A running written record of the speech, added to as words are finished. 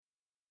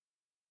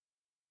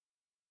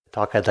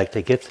talk I'd like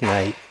to give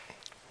tonight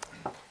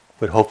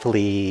would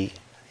hopefully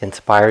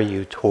inspire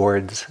you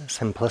towards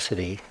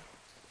simplicity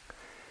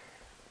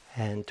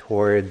and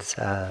towards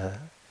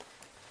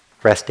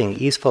resting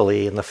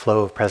easefully in the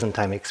flow of present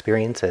time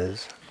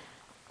experiences.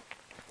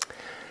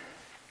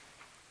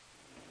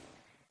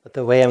 But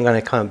the way I'm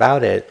going to come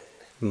about it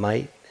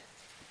might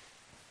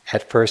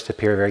at first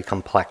appear very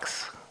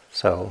complex.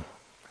 So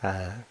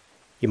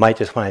you might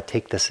just want to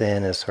take this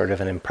in as sort of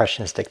an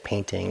impressionistic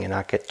painting and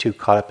not get too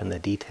caught up in the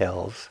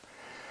details.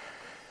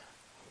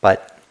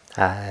 But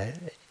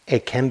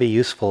it can be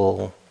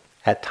useful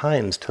at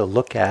times to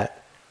look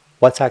at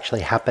what's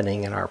actually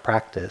happening in our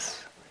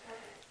practice.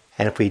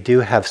 And if we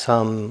do have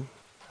some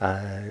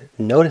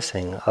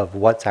noticing of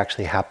what's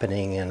actually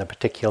happening in a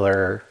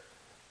particular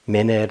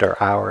minute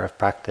or hour of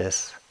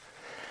practice,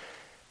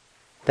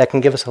 that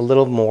can give us a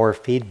little more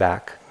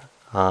feedback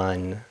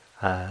on,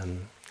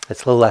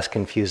 it's a little less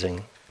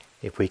confusing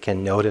if we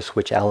can notice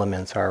which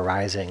elements are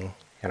arising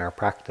in our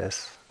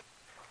practice.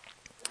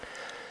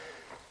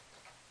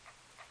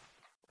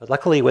 But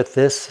luckily with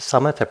this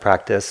samatha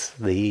practice,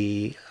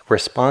 the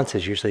response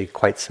is usually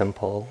quite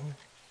simple.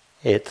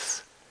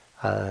 It's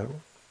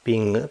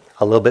being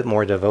a little bit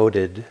more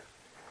devoted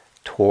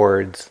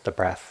towards the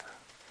breath.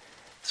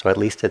 So at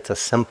least it's a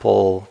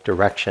simple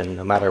direction.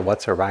 No matter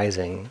what's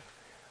arising,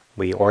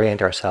 we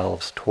orient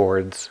ourselves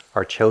towards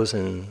our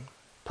chosen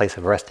place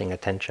of resting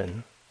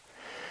attention.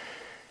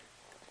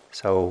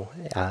 So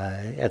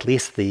at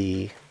least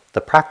the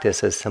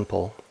practice is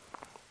simple,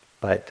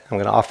 but I'm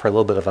going to offer a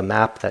little bit of a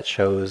map that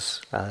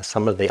shows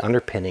some of the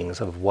underpinnings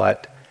of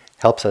what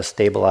helps us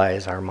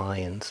stabilize our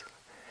minds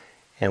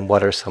and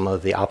what are some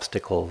of the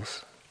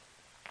obstacles.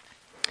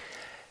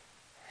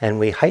 And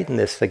we heighten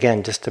this,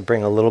 again, just to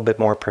bring a little bit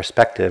more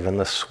perspective in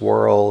the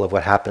swirl of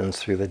what happens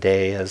through the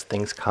day as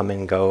things come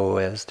and go,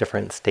 as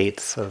different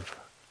states of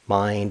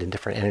mind and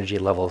different energy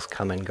levels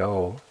come and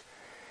go.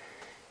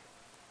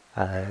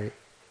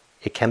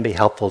 It can be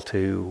helpful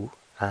to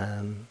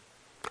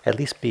at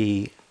least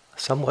be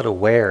somewhat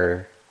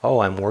aware,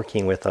 I'm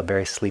working with a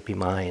very sleepy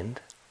mind,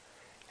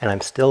 and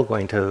I'm still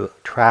going to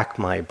track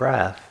my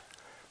breath,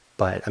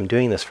 but I'm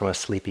doing this from a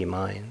sleepy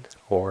mind.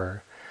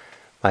 Or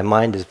my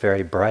mind is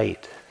very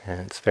bright and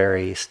it's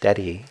very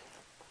steady.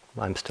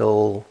 I'm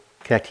still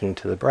connecting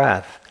to the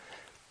breath,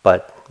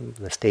 but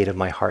the state of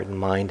my heart and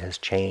mind has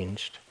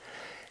changed.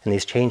 And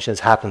these changes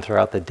happen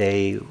throughout the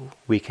day.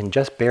 We can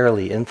just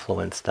barely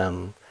influence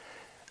them.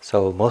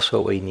 So most of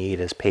what we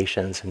need is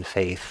patience and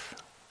faith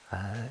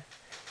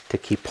to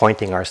keep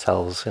pointing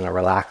ourselves in a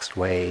relaxed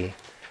way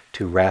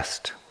to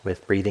rest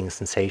with breathing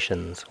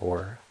sensations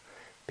or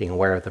being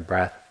aware of the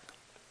breath.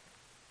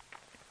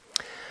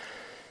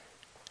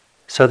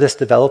 So this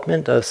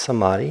development of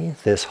samadhi,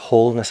 this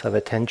wholeness of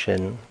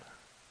attention,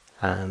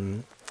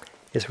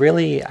 is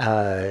really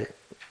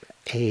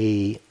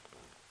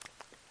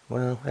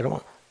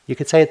you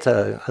could say it's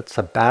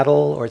a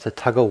battle or it's a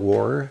tug of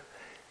war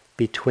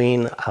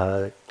between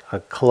a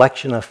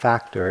collection of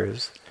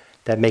factors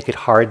that make it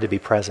hard to be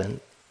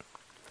present.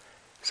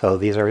 So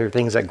these are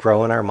things that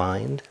grow in our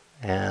mind,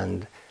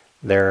 and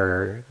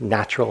they're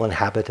natural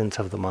inhabitants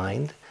of the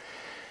mind.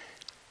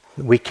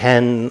 We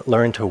can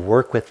learn to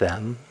work with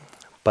them,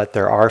 but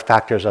there are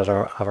factors of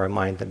our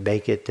mind that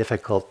make it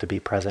difficult to be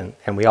present,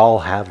 and we all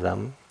have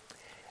them.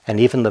 And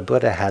even the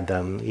Buddha had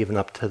them, even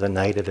up to the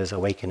night of his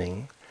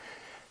awakening.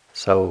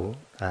 So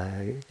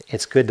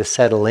it's good to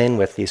settle in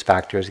with these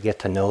factors, get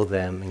to know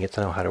them, and get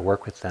to know how to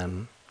work with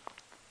them.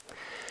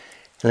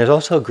 And there's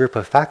also a group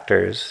of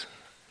factors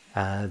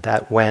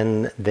that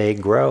when they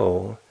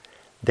grow,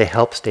 they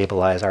help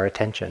stabilize our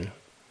attention.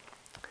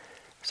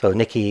 So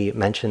Nikki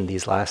mentioned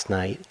these last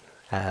night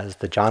as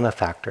the Jhana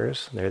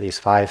factors. There are these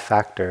 5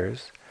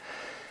 factors.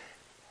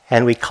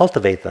 And we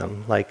cultivate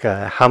them. Like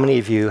how many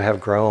of you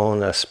have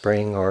grown a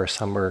spring or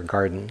summer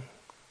garden?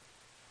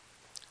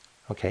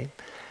 Okay.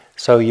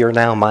 So you're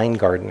now mind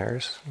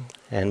gardeners.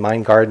 And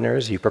mind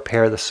gardeners, you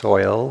prepare the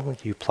soil,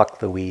 you pluck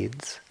the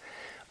weeds,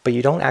 but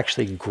you don't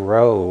actually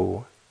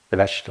grow the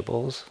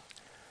vegetables.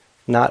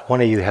 Not one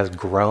of you has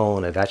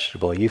grown a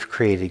vegetable. You've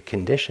created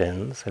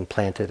conditions and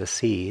planted a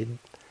seed,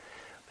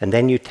 and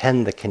then you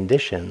tend the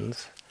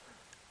conditions,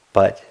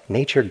 but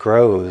nature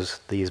grows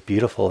these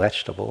beautiful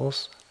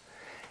vegetables,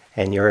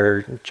 and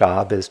your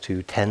job is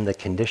to tend the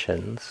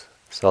conditions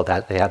so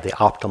that they have the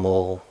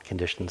optimal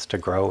conditions to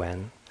grow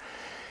in.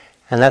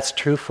 And that's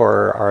true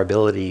for our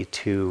ability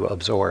to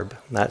absorb.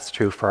 That's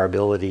true for our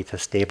ability to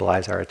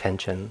stabilize our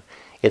attention.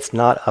 It's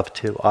not up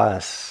to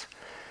us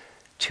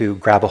to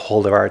grab a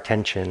hold of our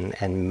attention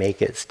and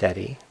make it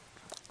steady.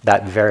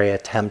 That very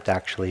attempt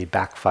actually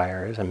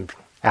backfires and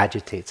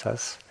agitates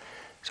us.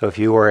 So if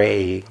you were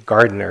a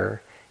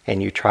gardener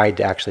and you tried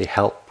to actually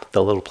help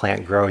the little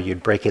plant grow,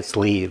 you'd break its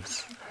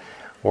leaves,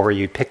 or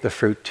you'd pick the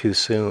fruit too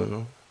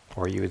soon,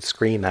 or you would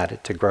scream at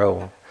it to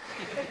grow.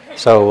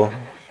 So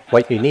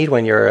what you need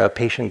when you're a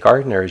patient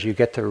gardener is you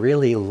get to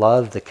really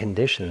love the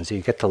conditions.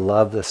 You get to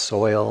love the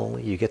soil.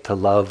 You get to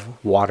love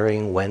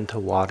watering, when to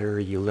water.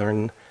 You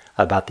learn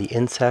about the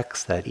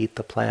insects that eat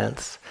the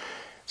plants.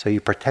 So you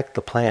protect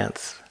the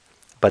plants,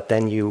 but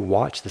then you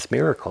watch this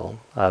miracle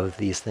of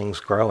these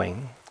things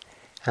growing.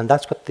 And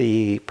that's what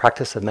the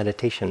practice of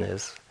meditation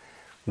is.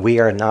 We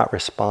are not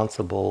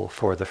responsible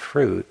for the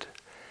fruit,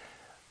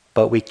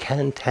 but we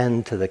can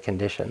tend to the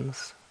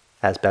conditions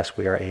as best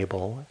we are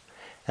able.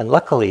 And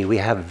luckily, we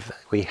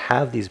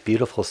have these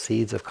beautiful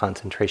seeds of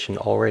concentration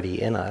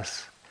already in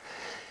us.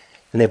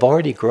 And they've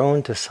already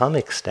grown to some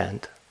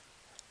extent.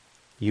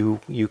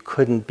 You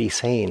couldn't be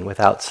sane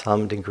without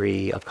some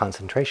degree of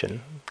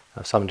concentration,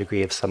 some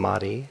degree of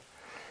samadhi.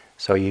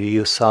 So you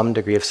use some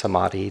degree of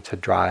samadhi to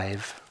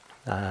drive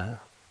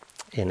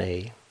in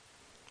a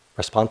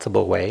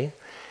responsible way.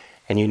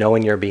 And you know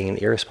when you're being an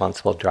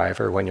irresponsible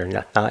driver, when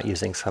you're not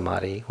using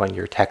samadhi, when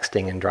you're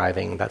texting and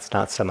driving, that's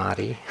not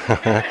samadhi.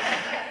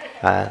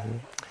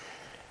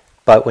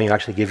 But when you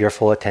actually give your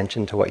full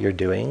attention to what you're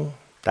doing,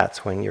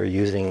 that's when you're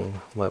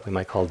using what we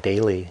might call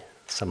daily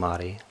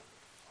samadhi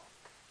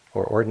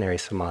or ordinary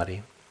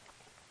samadhi.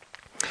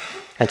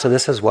 And so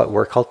this is what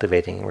we're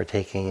cultivating. We're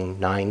taking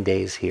 9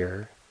 days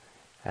here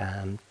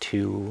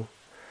to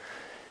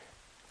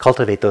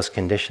cultivate those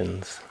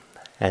conditions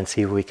and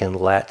see if we can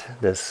let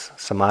this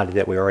samadhi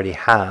that we already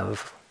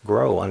have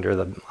grow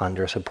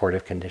under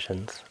supportive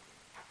conditions.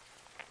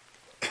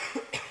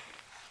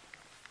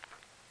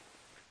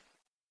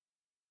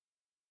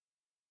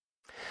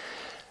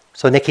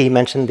 So Nikki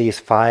mentioned these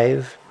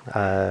 5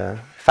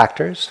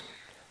 factors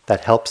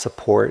that help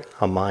support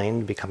a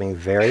mind becoming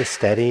very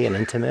steady and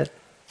intimate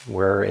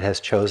where it has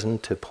chosen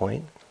to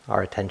point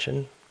our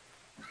attention.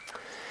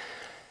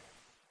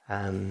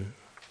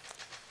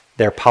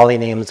 Their Pali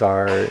names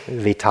are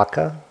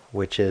Vitakka,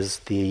 which is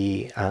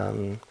the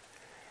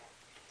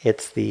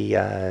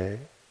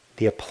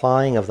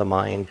applying of the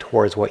mind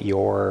towards what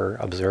you're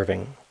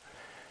observing.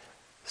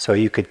 So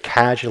you could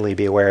casually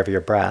be aware of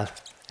your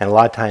breath, and a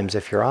lot of times,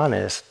 if you're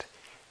honest,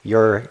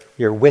 you're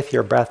with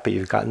your breath, but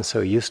you've gotten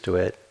so used to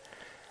it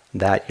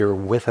that you're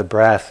with a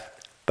breath,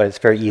 but it's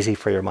very easy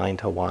for your mind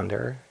to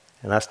wander.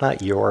 And that's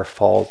not your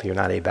fault. You're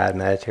not a bad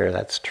meditator.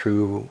 That's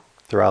true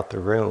throughout the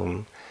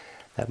room.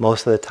 That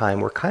most of the time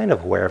we're kind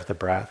of aware of the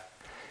breath,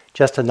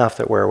 just enough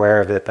that we're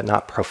aware of it, but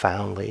not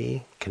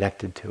profoundly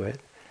connected to it.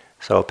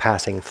 So a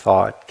passing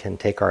thought can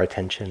take our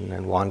attention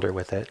and wander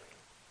with it.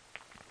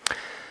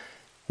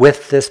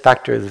 With this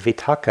factor of the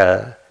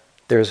vitakka,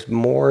 there's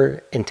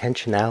more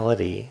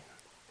intentionality.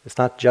 It's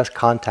not just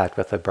contact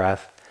with the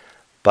breath,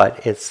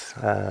 but it's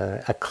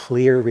a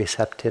clear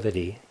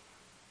receptivity.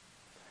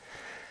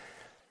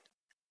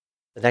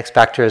 The next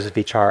factor is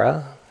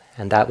vichara,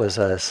 and that was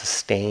a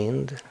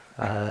sustained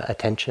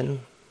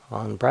attention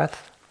on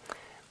breath.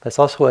 But it's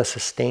also a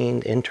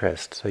sustained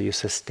interest, so you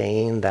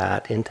sustain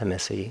that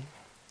intimacy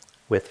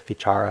with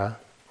vichara.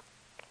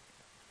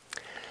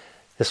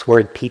 This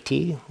word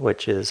piti,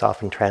 which is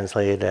often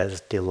translated as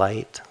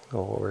delight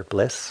or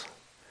bliss,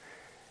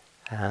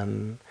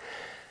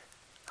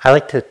 I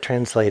like to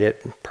translate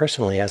it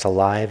personally as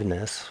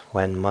aliveness,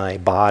 when my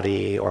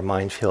body or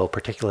mind feel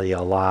particularly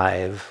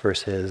alive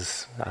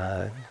versus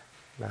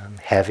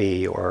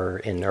heavy or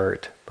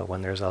inert, but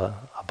when there's a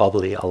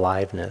bubbly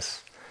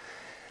aliveness.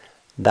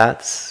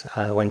 That's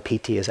when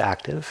piti is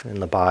active in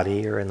the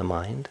body or in the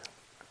mind.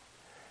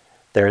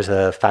 There's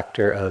a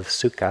factor of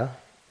sukha,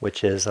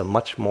 which is a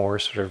much more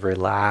sort of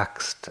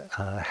relaxed,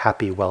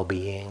 happy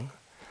well-being.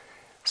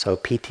 So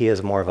piti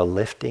is more of a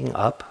lifting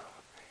up,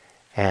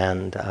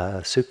 and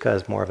sukha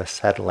is more of a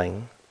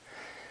settling.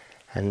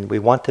 And we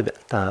want to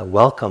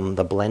welcome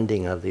the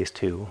blending of these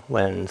two.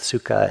 When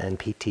sukha and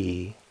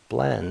piti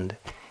blend,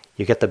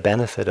 you get the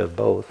benefit of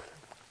both.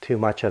 Too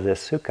much of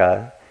this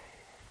sukha,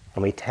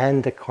 and we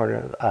tend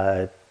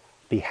to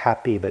be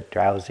happy but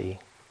drowsy.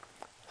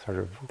 Sort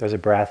of, there's a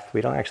breath.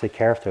 We don't actually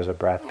care if there's a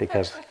breath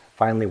because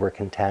finally we're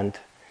content,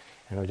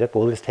 and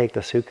we'll just take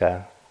the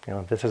sukha.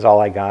 This is all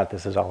I got.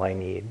 This is all I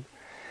need.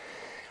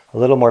 A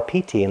little more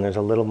piti, and there's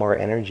a little more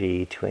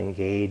energy to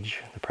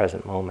engage the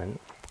present moment.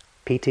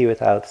 Piti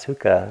without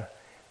sukha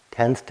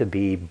tends to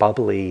be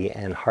bubbly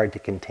and hard to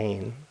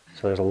contain.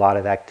 So there's a lot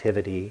of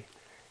activity,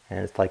 and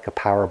it's like a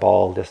power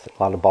ball, just a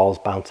lot of balls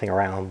bouncing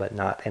around, but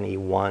not any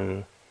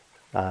one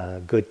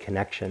good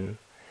connection.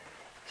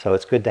 So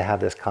it's good to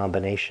have this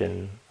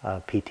combination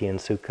of piti and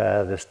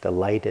sukha, this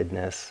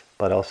delightedness,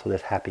 but also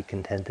this happy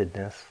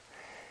contentedness.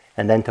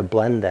 And then to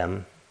blend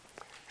them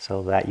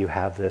so that you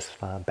have this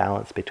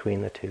balance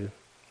between the two.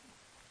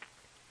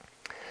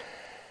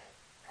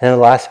 And the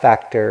last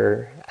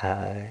factor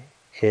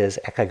is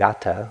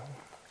ekaggata,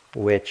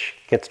 which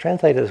gets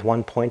translated as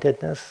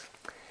one-pointedness.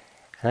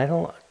 And I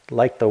don't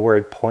like the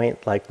word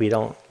point like we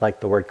don't like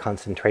the word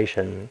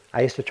concentration.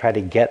 I used to try to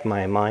get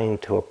my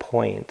mind to a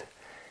point,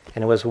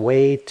 and it was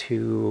way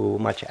too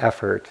much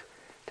effort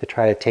to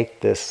try to take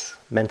this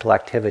mental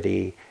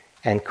activity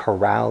and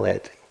corral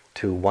it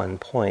to one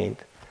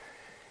point.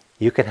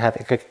 You can have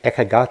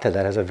ekaggata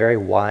that has a very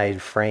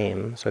wide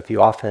frame. So if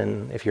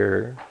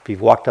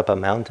you've walked up a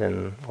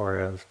mountain or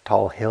a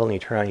tall hill and you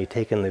turn around, you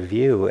take in the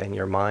view and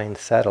your mind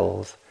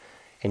settles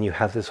and you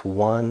have this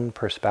one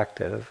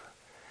perspective.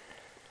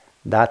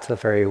 That's a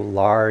very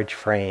large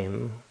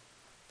frame.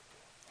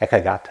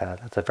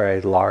 Ekagata, that's a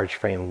very large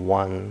frame,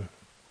 one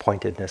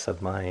pointedness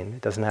of mind.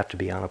 It doesn't have to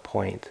be on a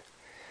point.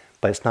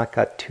 But it's not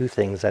got two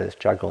things that it's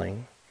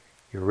juggling.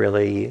 You're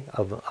really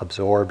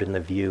absorbed in the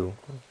view.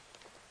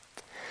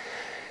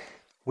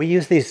 We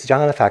use these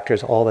jhana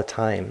factors all the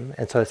time,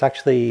 and so it's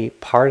actually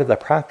part of the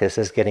practice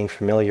is getting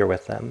familiar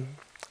with them.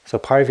 So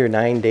part of your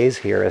 9 days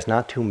here is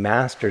not to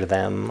master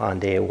them on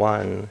day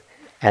one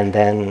and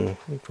then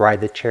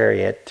ride the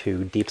chariot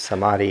to deep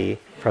samadhi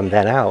from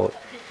then out.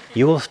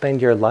 You will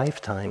spend your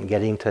lifetime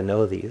getting to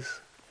know these.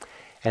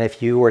 And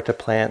if you were to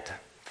plant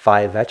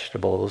 5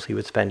 vegetables, you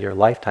would spend your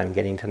lifetime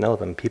getting to know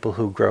them. People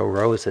who grow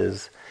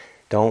roses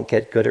don't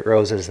get good at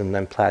roses and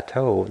then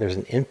plateau. There's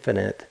an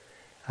infinite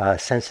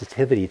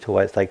sensitivity to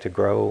what it's like to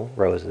grow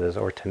roses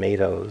or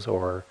tomatoes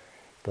or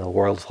the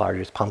world's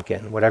largest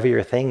pumpkin. Whatever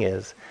your thing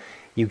is,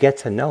 you get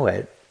to know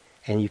it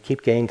and you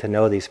keep getting to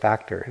know these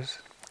factors.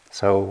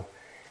 So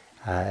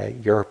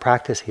your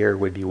practice here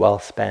would be well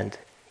spent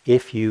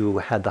if you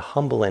had the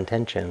humble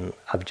intention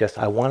of just,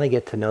 I want to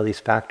get to know these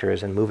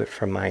factors and move it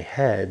from my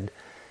head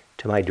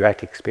to my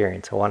direct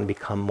experience. I want to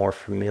become more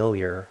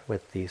familiar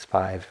with these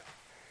 5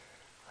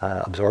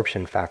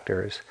 absorption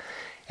factors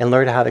and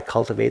learn how to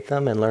cultivate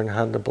them and learn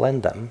how to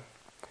blend them.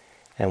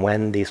 And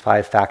when these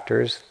 5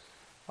 factors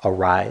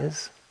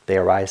arise, they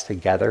arise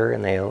together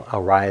and they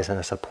arise in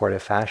a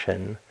supportive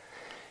fashion,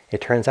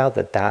 it turns out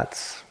that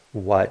that's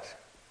what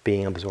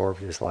being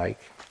absorbed is like.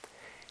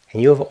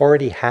 And you have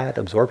already had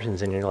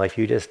absorptions in your life,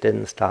 you just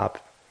didn't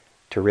stop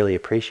to really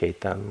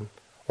appreciate them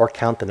or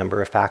count the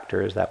number of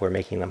factors that were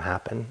making them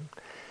happen.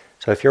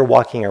 So if you're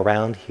walking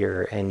around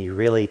here and you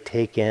really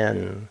take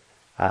in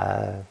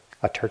a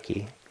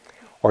turkey,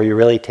 or you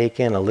really take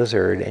in a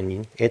lizard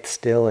and it's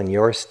still and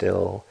you're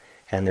still,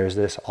 and there's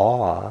this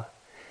awe,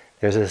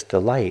 there's this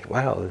delight,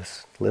 wow,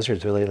 this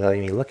lizard's really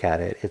letting me look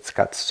at it, it's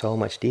got so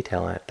much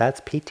detail in it,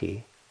 that's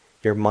piti.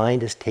 Your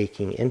mind is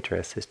taking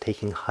interest, is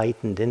taking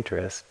heightened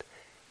interest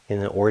in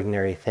an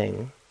ordinary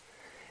thing.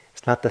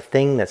 It's not the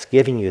thing that's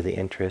giving you the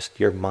interest,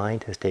 your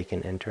mind has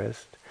taken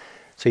interest.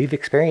 So you've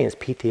experienced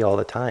piti all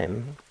the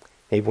time.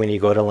 Maybe when you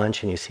go to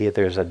lunch and you see that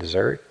there's a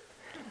dessert,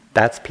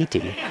 that's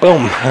piti.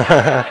 Boom!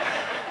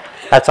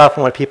 That's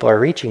often what people are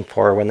reaching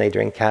for when they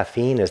drink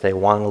caffeine, is they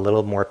want a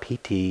little more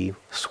piti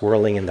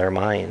swirling in their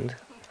mind.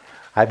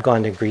 I've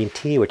gone to green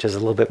tea, which is a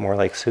little bit more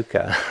like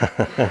sukha.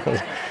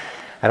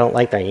 I don't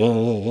like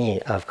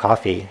the of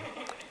coffee.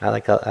 I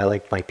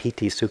like my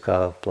piti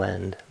sukha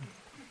blend.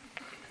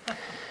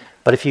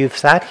 But if you've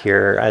sat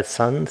here at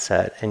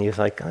sunset and you're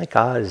like, my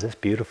God, is this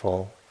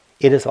beautiful?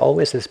 It is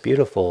always this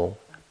beautiful.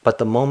 But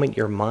the moment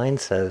your mind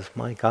says,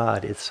 my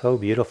God, it's so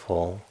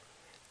beautiful,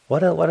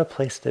 what a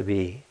place to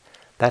be.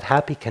 That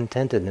happy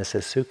contentedness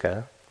is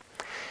sukha.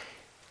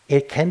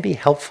 It can be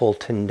helpful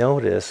to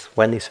notice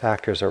when these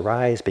factors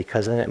arise,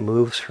 because then it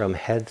moves from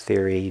head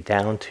theory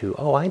down to,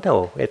 oh, I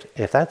know,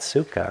 if that's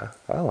sukha,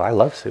 oh, I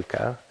love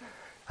sukha.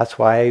 That's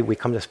why we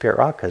come to Spirit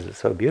Rock, because it's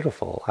so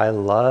beautiful. I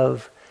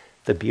love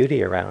the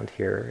beauty around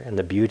here, and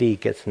the beauty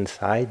gets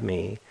inside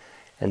me,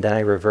 and then I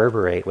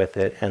reverberate with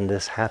it, and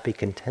this happy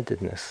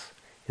contentedness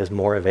is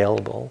more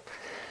available.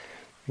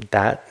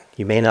 That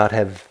you may not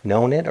have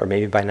known it, or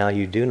maybe by now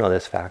you do know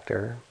this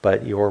factor,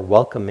 but you're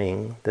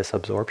welcoming this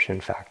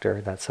absorption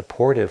factor that's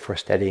supportive for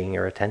steadying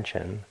your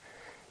attention,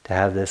 to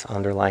have this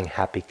underlying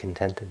happy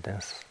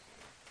contentedness.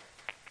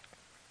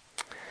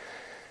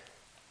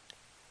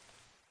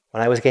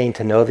 When I was getting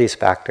to know these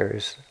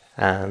factors,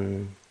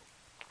 one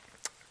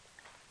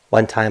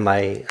time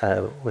I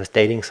was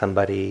dating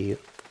somebody,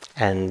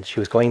 and she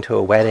was going to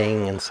a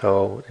wedding, and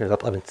so it was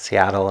up in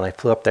Seattle, and I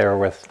flew up there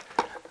with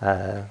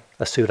a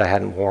suit I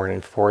hadn't worn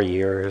in 4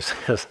 years,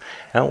 because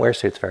I don't wear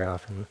suits very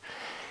often.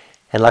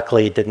 And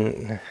luckily it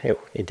didn't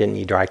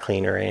need dry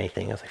clean or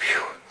anything. I was like,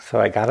 phew. So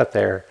I got up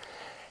there.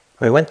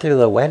 We went through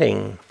the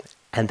wedding,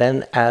 and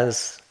then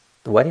as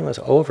the wedding was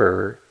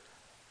over,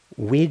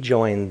 we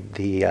joined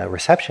the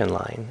reception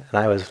line, and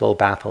I was a little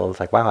baffled. I was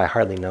like, wow, I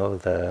hardly know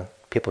the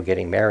people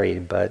getting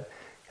married, but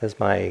because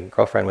my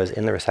girlfriend was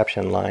in the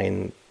reception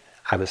line,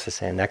 I was to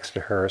stand next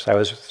to her, so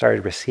I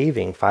started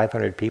receiving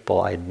 500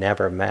 people I'd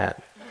never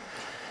met.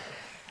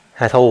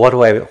 And I thought,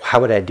 well, how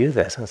would I do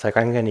this? And it's like,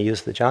 I'm going to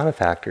use the jhana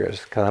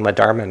factors, because I'm a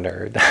Dharma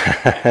nerd.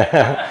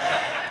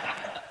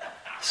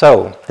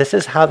 So this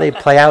is how they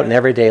play out in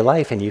everyday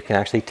life, and you can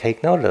actually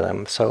take note of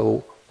them.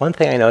 So one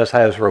thing I noticed,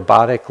 I was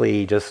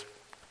robotically just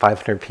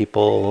 500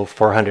 people,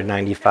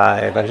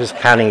 495, I was just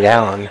counting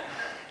down.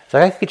 So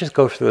I could just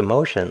go through the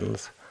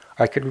motions,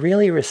 or I could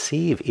really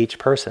receive each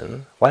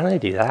person. Why don't I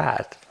do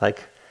that?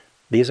 Like,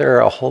 these are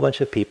a whole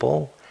bunch of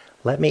people.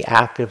 Let me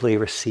actively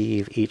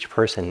receive each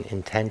person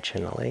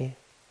intentionally.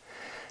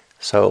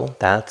 So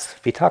that's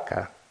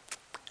vitakka.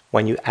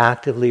 When you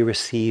actively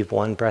receive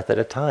one breath at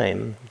a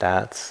time,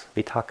 that's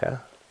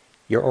vitakka.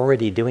 You're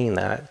already doing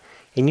that.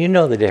 And you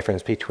know the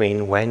difference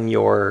between when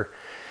your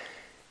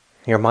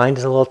mind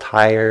is a little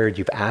tired,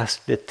 you've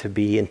asked it to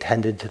be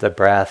intended to the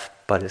breath,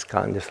 but it's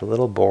gotten just a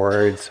little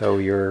bored, so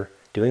you're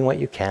doing what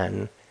you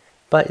can.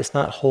 but it's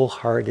not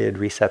wholehearted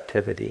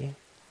receptivity.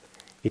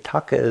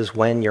 Vitakka is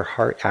when your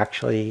heart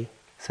actually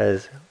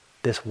says,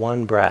 this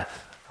one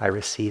breath, I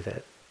receive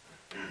it.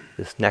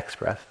 This next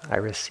breath, I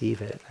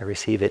receive it. I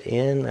receive it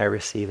in, I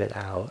receive it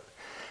out.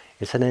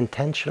 It's an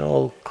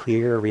intentional,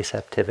 clear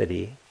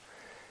receptivity.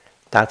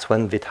 That's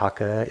when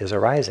vitakka is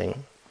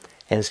arising.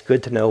 And it's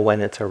good to know when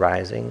it's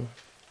arising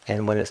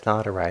and when it's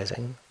not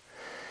arising.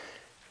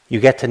 You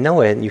get to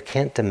know it, and you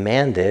can't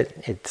demand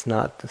it. It's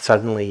not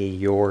suddenly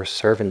your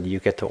servant you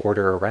get to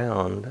order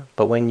around.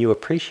 But when you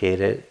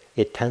appreciate it,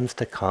 it tends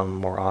to come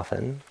more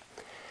often.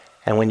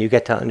 And when you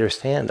get to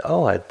understand,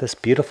 this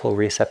beautiful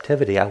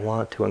receptivity, I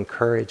want to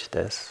encourage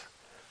this.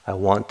 I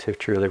want to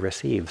truly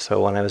receive.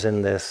 So when I was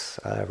in this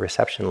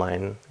reception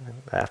line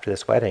after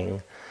this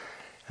wedding,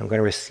 I'm going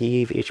to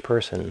receive each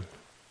person.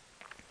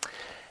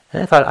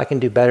 And I thought I can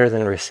do better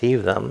than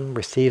receive them.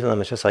 Receive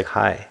them is just like,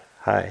 hi,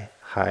 hi,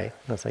 hi.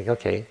 And I was like,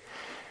 okay.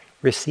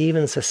 Receive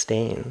and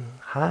sustain.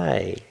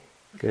 Hi,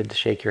 good to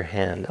shake your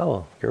hand.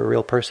 Oh, you're a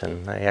real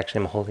person. I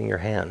actually am holding your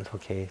hand.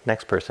 Okay,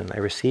 next person. I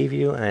receive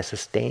you and I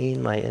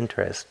sustain my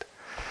interest.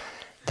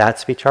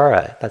 That's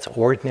vichara. That's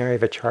ordinary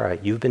vichara.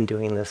 You've been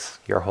doing this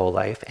your whole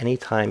life.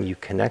 Anytime you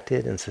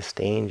connected and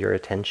sustained your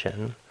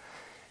attention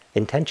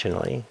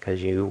intentionally,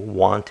 because you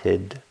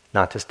wanted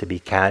not just to be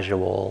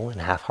casual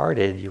and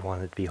half-hearted, you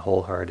wanted to be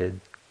wholehearted,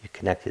 you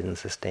connected and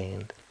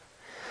sustained.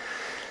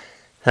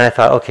 And I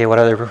thought, okay, what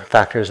other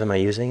factors am I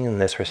using in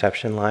this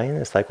reception line?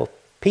 It's like, well,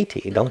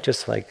 piti, don't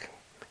just like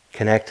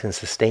connect and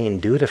sustain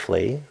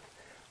dutifully.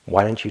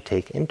 Why don't you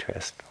take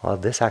interest? Well,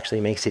 this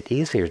actually makes it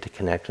easier to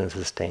connect and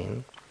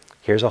sustain.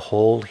 Here's a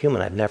whole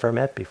human I've never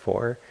met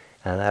before,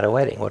 and at a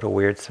wedding. What a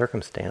weird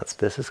circumstance.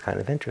 This is kind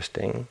of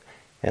interesting.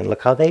 And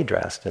look how they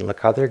dressed, and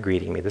look how they're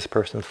greeting me. This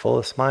person's full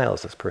of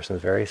smiles. This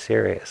person's very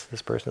serious.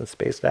 This person's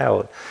spaced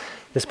out.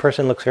 This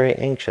person looks very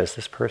anxious.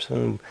 This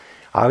person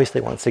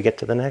obviously wants to get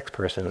to the next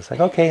person. It's like,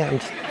 okay,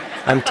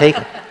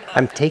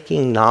 I'm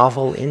taking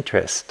novel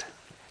interest.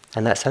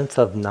 And that sense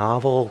of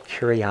novel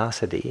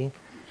curiosity,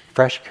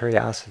 fresh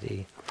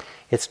curiosity.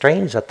 It's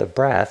strange that the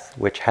breath,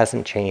 which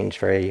hasn't changed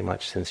very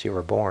much since you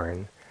were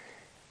born,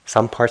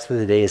 some parts of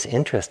the day is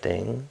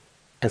interesting,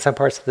 and some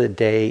parts of the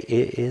day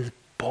it is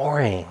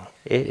boring.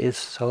 It is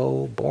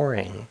so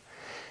boring.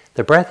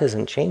 The breath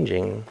isn't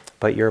changing,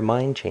 but your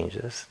mind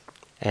changes.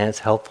 And it's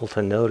helpful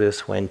to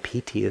notice when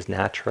piti is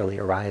naturally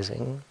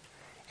arising,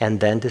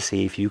 and then to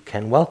see if you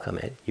can welcome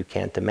it. You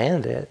can't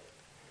demand it,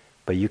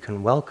 but you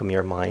can welcome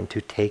your mind to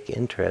take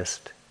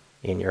interest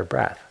in your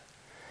breath.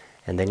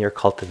 And then you're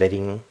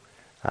cultivating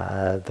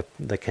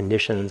the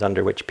conditions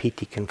under which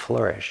piti can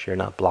flourish. You're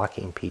not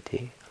blocking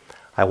piti.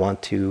 I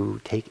want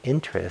to take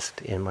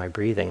interest in my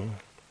breathing.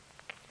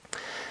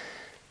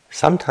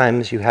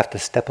 Sometimes you have to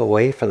step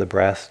away from the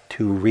breath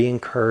to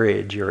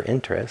re-encourage your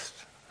interest.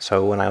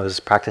 So when I was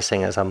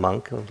practicing as a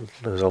monk,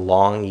 it was a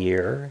long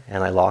year,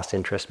 and I lost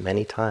interest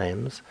many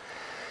times.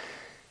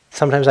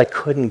 Sometimes I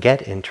couldn't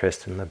get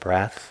interest in the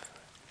breath,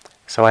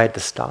 so I had to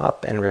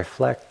stop and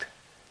reflect.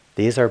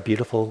 These are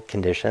beautiful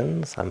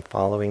conditions. I'm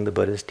following the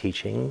Buddha's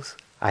teachings.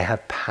 I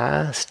have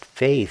past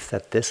faith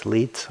that this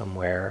leads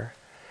somewhere.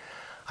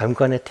 I'm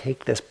going to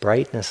take this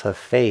brightness of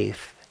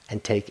faith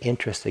and take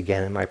interest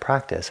again in my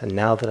practice. And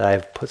now that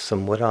I've put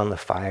some wood on the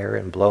fire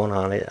and blown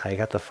on it, I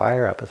got the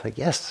fire up. It's like,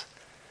 yes,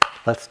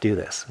 let's do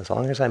this. As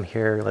long as I'm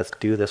here, let's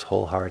do this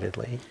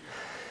wholeheartedly.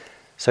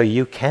 So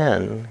you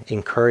can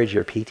encourage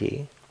your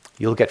piti.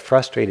 You'll get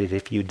frustrated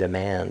if you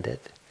demand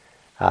it.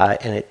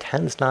 And it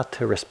tends not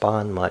to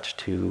respond much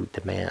to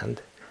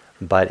demand,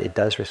 but it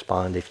does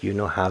respond if you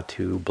know how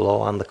to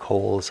blow on the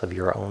coals of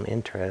your own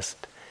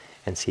interest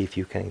and see if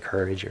you can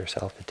encourage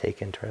yourself to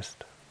take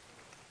interest.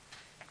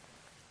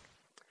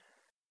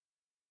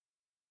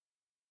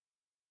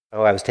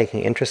 So I was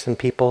taking interest in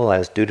people, I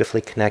was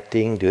dutifully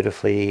connecting,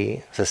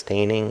 dutifully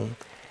sustaining,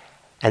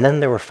 and then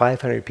there were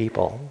 500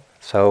 people.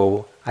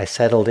 So I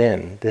settled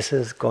in. This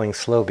is going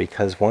slow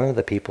because one of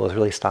the people is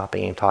really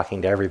stopping and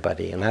talking to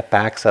everybody, and that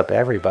backs up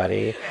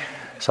everybody.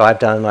 So I've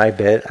done my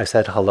bit, I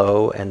said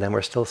hello, and then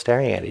we're still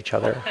staring at each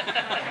other.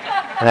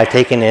 And I've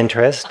taken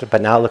interest,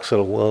 but now it looks a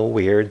little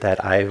weird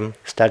that I'm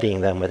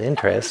studying them with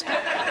interest.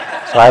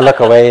 So I look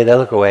away, they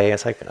look away.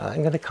 It's like,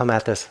 I'm going to come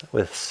at this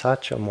with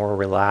such a more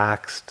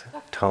relaxed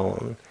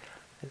tone.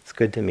 It's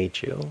good to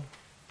meet you.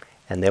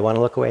 And they want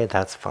to look away,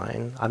 that's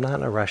fine. I'm not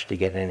in a rush to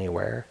get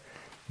anywhere.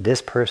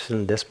 This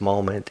person, this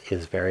moment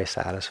is very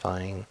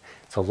satisfying.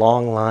 It's a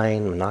long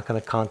line, I'm not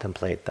going to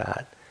contemplate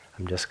that.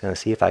 I'm just going to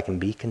see if I can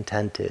be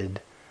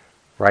contented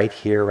right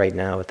here, right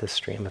now with this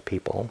stream of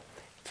people.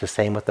 It's the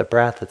same with the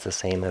breath, it's the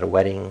same at a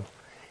wedding.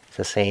 It's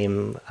the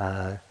same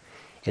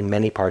in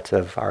many parts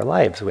of our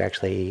lives. We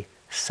actually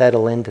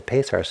settle in to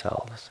pace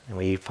ourselves. And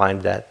we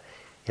find that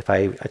if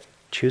I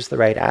choose the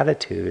right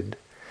attitude,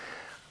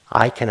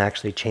 I can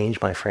actually change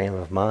my frame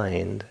of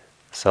mind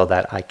so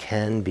that I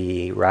can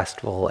be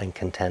restful and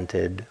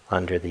contented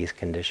under these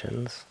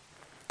conditions.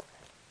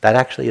 That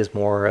actually is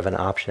more of an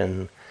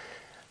option.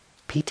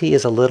 PT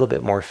is a little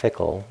bit more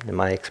fickle, in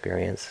my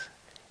experience.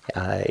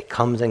 It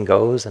comes and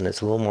goes, and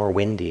it's a little more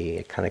windy.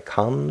 It kind of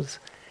comes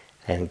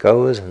and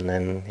goes, and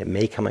then it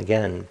may come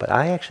again. But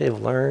I actually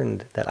have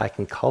learned that I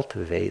can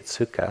cultivate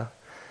sukha.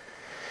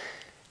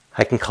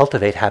 I can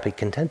cultivate happy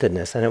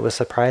contentedness. And it was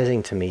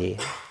surprising to me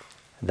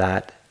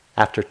that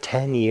after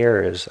 10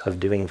 years of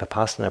doing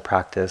vipassana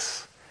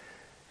practice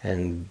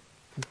and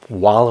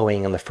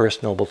wallowing in the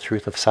first noble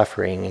truth of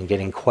suffering and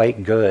getting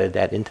quite good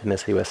at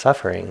intimacy with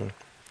suffering,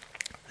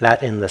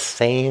 that in the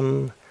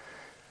same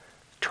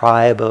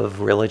tribe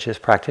of religious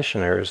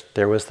practitioners,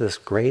 there was this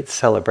great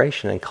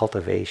celebration and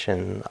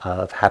cultivation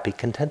of happy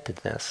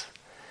contentedness.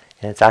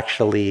 And it's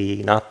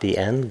actually not the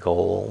end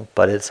goal,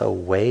 but it's a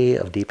way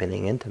of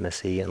deepening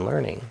intimacy and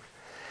learning.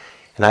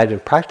 And I'd been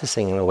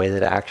practicing in a way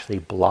that actually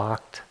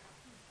blocked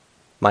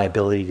my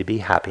ability to be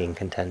happy and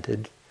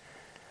contented.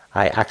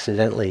 I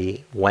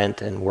accidentally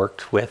went and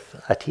worked with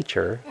a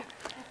teacher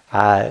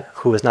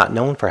who was not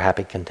known for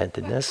happy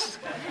contentedness.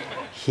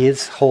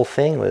 His whole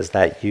thing was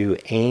that you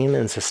aim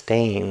and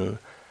sustain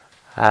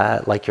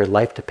like your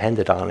life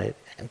depended on it,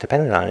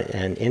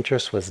 and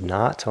interest was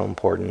not so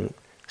important.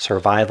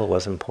 Survival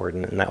was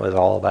important, and that was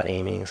all about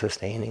aiming and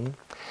sustaining.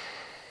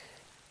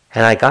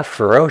 And I got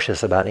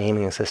ferocious about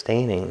aiming and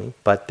sustaining,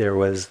 but there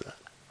was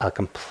a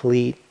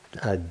complete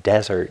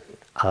desert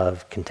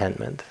of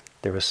contentment.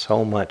 There was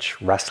so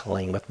much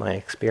wrestling with my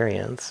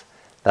experience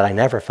that I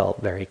never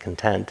felt very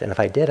content. And if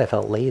I did, I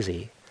felt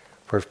lazy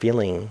for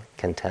feeling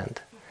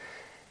content.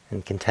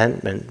 And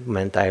contentment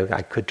meant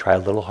I could try a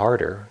little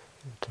harder.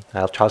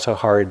 I'll try so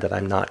hard that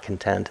I'm not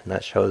content, and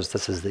that shows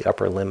this is the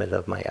upper limit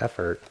of my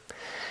effort.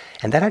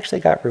 And that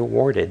actually got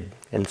rewarded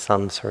in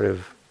some sort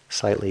of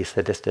slightly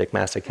sadistic,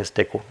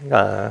 masochistic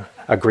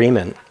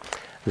agreement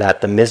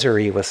that the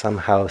misery was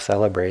somehow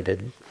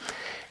celebrated.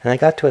 And I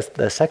got to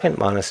the second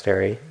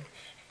monastery,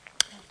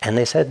 and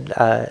they said,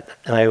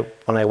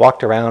 when I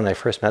walked around and I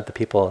first met the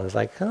people, I was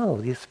like, oh,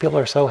 these people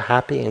are so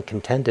happy and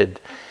contented.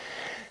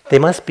 They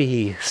must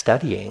be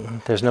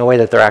studying. There's no way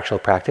that they're actual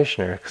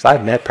practitioners, because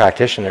I've met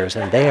practitioners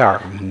and they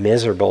are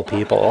miserable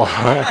people.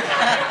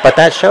 But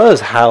that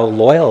shows how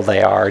loyal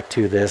they are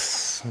to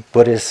this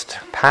Buddhist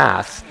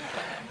path,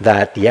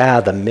 that, yeah,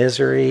 the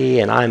misery,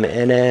 and I'm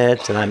in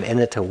it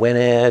to win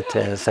it,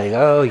 and saying,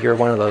 oh, you're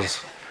one of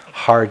those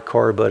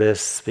hardcore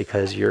Buddhists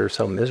because you're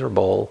so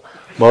miserable.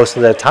 Most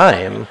of the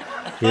time,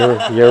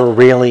 you're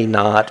really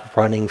not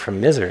running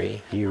from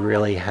misery. You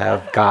really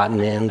have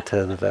gotten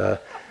into the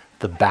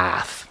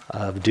bath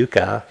of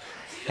dukkha,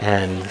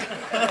 and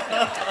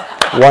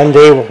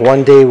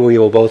one day we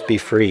will both be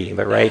free.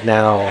 But right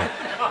now,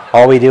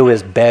 all we do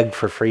is beg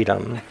for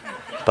freedom.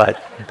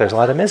 But there's a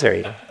lot of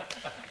misery.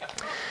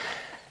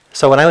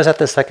 So when I was at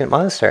the second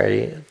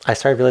monastery, I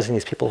started realizing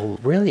these people who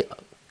really,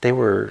 they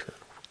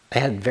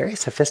had very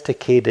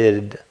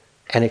sophisticated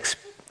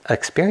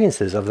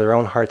experiences of their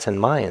own hearts and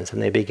minds,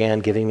 and they began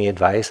giving me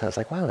advice, and I was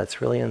like, wow,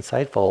 that's really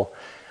insightful.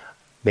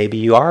 Maybe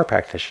you are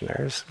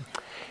practitioners.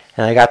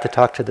 And I got to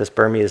talk to this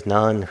Burmese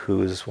nun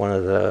who's one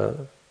of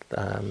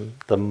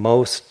the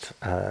most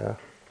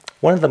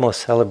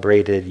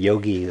celebrated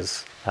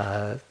yogis,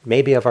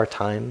 maybe of our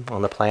time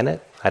on the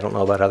planet. I don't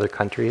know about other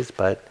countries,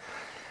 but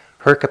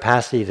her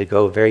capacity to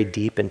go very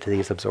deep into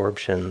these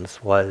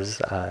absorptions was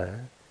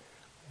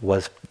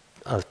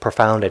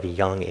profound at a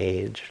young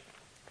age.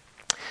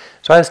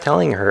 So I was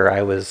telling her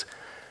I was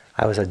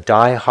a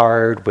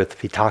diehard with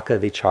Vitakka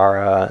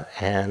Vichara,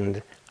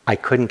 and I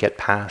couldn't get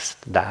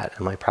past that,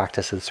 and my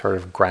practice had sort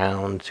of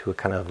ground to a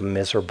kind of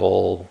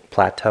miserable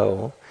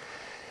plateau.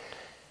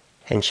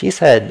 And she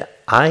said,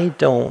 I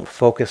don't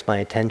focus my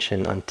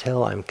attention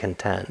until I'm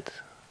content.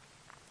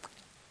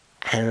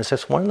 And it's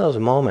just one of those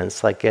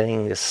moments, like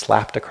getting just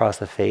slapped across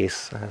the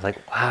face. I was like,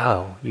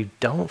 wow, you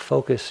don't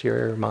focus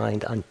your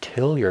mind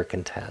until you're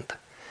content.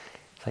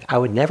 It's like, I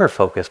would never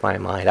focus my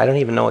mind. I don't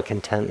even know what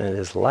contentment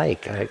is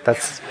like.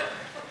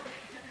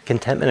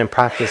 Contentment and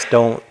practice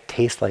don't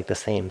taste like the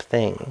same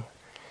thing.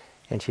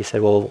 And she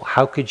said, well,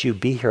 how could you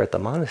be here at the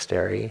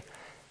monastery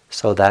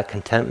so that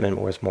contentment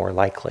was more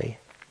likely?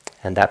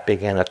 And that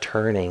began a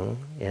turning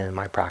in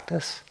my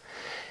practice.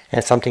 And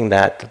it's something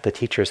that the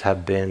teachers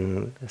have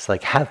been, it's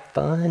like, have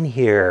fun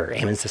here,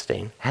 aim and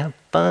sustain. Have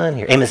fun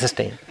here, aim and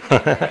sustain.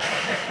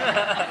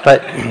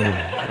 But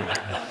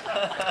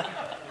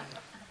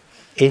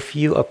if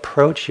you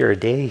approach your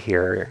day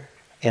here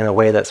in a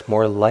way that's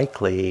more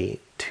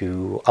likely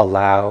to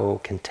allow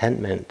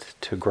contentment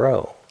to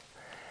grow,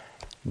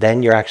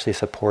 then you're actually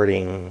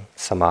supporting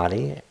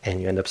samadhi,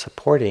 and you end up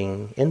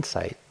supporting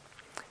insight.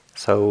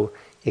 So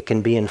it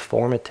can be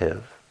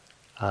informative.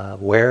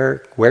 Where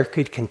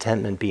could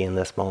contentment be in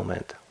this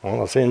moment?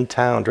 Well, it's in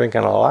town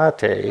drinking a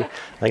latte.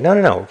 Like,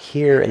 no.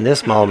 Here in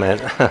this moment,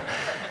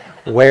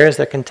 where is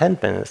the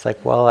contentment? It's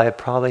like, well, I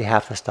probably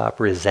have to stop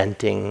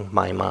resenting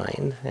my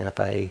mind. And if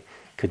I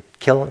could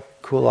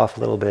cool off a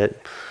little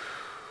bit,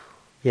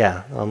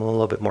 yeah, I'm a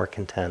little bit more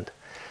content.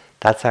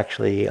 That's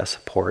actually a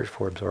support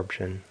for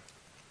absorption.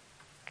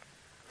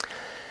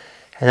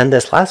 And then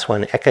this last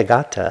one,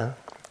 ekagata,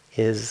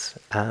 is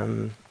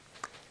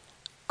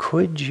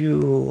could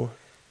you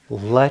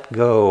let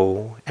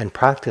go and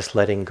practice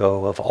letting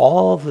go of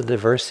all the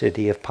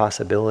diversity of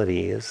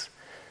possibilities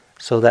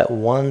so that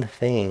one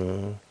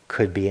thing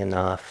could be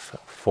enough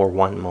for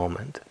one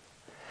moment.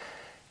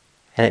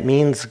 And it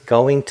means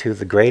going to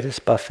the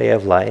greatest buffet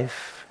of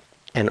life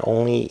and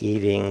only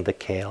eating the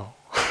kale.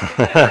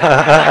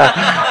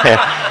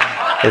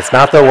 It's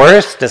not the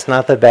worst, it's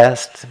not the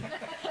best,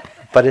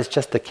 but it's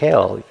just the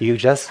kale. You're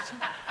just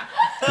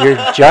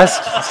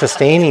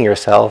sustaining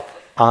yourself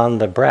on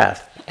the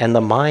breath. And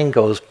the mind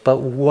goes, but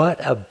what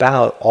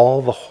about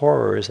all the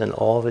horrors and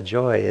all the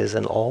joys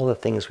and all the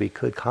things we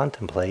could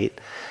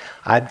contemplate?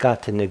 I've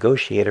got to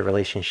negotiate a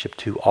relationship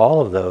to all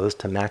of those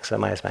to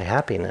maximize my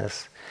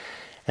happiness.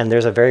 And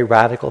there's a very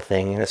radical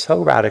thing, and it's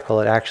so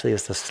radical it actually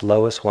is the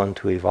slowest one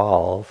to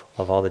evolve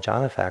of all the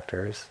jhana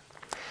factors,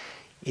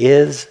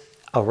 is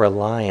a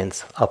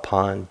reliance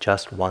upon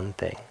just one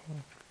thing.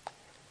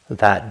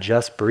 That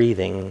just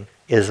breathing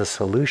is a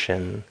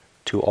solution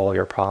to all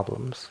your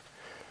problems.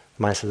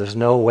 The mind says, there's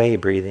no way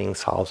breathing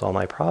solves all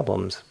my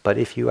problems, but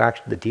if you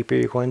the deeper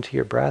you go into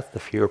your breath, the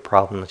fewer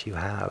problems you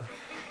have.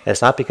 And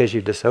it's not because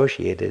you're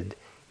dissociated.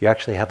 You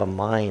actually have a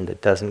mind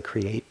that doesn't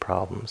create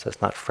problems,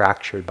 that's not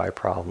fractured by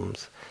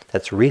problems,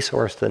 that's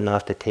resourced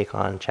enough to take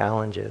on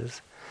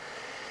challenges.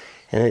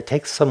 And it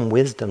takes some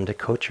wisdom to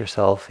coach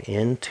yourself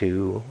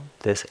into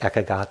this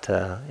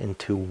ekaggata,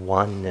 into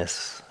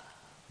oneness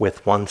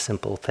with one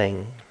simple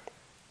thing.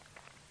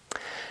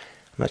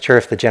 I'm not sure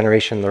if the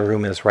generation in the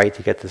room is right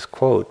to get this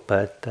quote,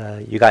 but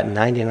you got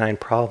 99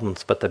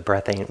 problems, but the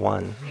breath ain't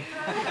one.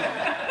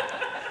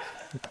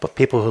 But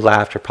people who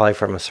laughed are probably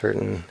from a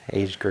certain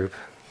age group.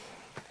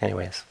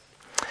 Anyways.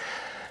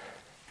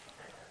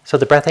 So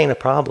the breath ain't a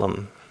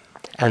problem.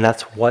 And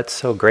that's what's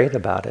so great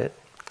about it,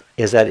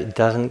 is that it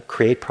doesn't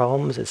create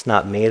problems, it's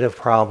not made of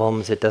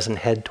problems, it doesn't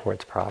head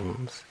towards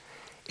problems.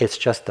 It's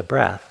just the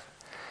breath.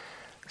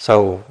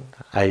 So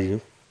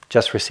I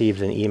just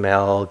received an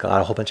email,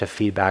 got a whole bunch of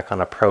feedback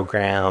on a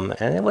program,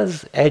 and it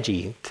was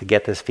edgy to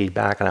get this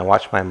feedback, and I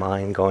watched my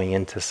mind going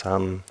into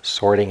some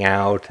sorting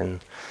out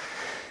and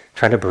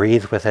trying to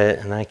breathe with it,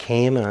 and I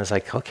came and I was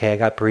like, okay, I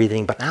got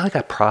breathing, but now I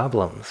got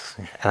problems,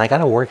 and I got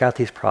to work out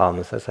these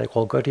problems. It's like,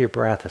 well, go to your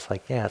breath. It's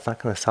like, yeah, it's not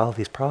going to solve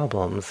these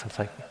problems. It's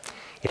like,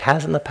 it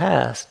has in the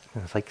past.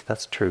 And it's like,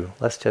 that's true.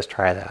 Let's just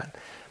try that.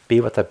 Be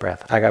with the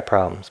breath. I got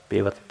problems.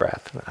 Be with the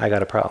breath. I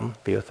got a problem.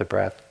 Be with the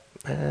breath.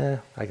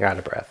 I got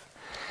a breath.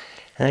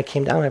 And I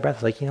came down my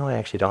breath. I was like, I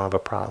actually don't have a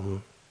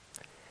problem.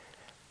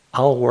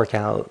 I'll work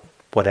out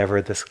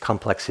whatever this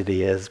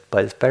complexity is,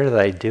 but it's better that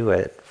I do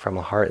it from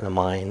a heart and a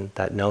mind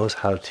that knows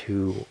how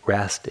to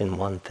rest in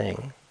one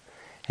thing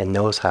and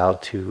knows how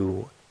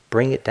to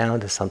bring it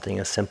down to something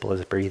as simple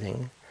as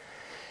breathing.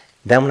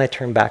 Then when I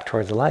turn back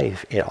towards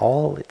life, it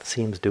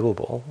seems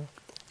doable.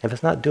 If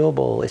it's not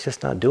doable, it's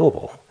just not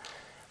doable.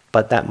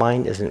 But that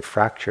mind isn't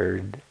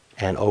fractured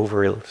and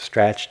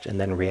overstretched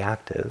and then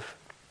reactive.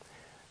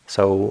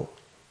 So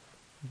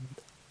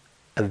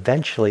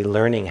eventually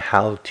learning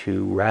how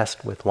to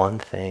rest with one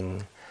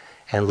thing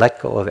and let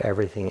go of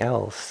everything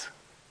else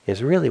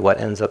is really what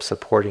ends up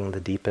supporting the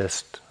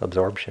deepest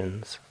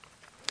absorptions.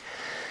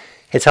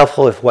 It's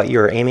helpful if what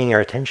you're aiming your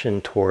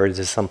attention towards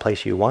is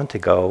someplace you want to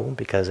go,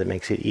 because it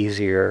makes it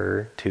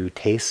easier to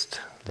taste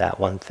that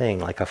one thing,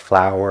 like a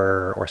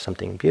flower or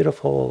something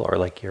beautiful, or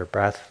like your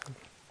breath.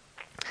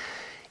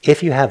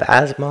 If you have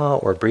asthma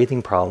or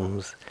breathing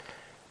problems,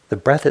 the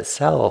breath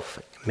itself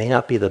may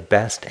not be the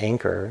best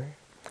anchor,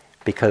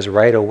 because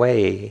right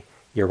away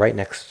you're right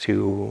next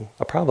to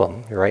a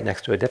problem, you're right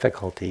next to a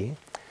difficulty.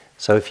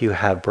 So if you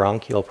have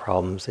bronchial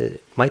problems,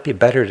 it might be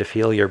better to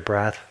feel your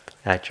breath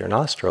at your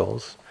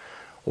nostrils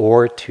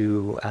or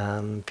to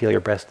feel your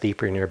breath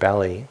deeper in your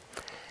belly.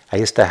 I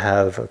used to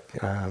have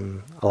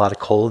a lot of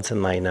colds in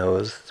my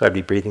nose, so I'd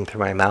be breathing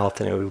through my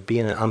mouth and it would be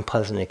an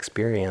unpleasant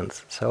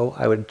experience. So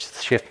I would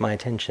shift my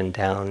attention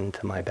down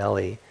into my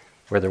belly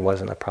where there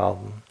wasn't a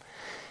problem.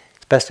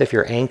 It's best if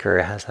your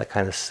anchor has that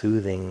kind of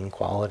soothing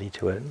quality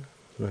to it,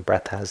 and the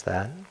breath has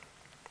that.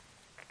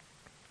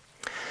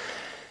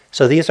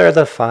 So these are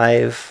the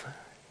 5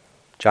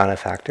 jhana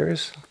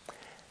factors.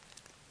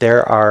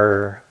 There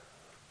are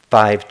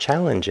 5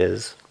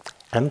 challenges.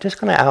 I'm just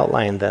going to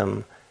outline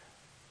them.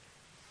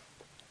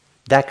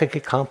 That could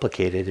get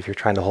complicated if you're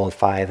trying to hold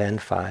 5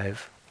 and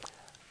 5.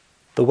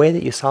 The way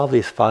that you solve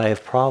these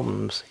 5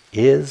 problems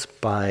is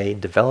by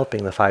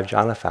developing the 5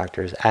 jhana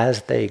factors.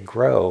 As they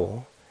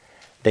grow,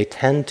 they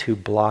tend to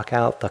block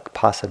out the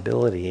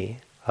possibility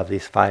of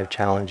these 5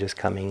 challenges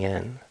coming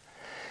in.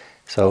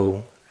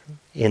 So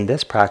in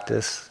this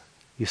practice,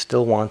 you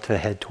still want to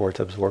head towards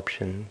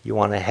absorption. You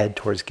want to head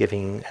towards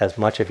giving as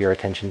much of your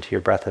attention to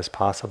your breath as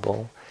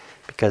possible,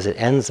 because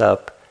it ends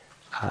up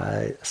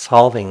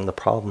solving the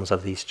problems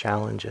of these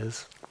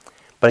challenges.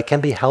 But it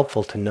can be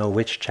helpful to know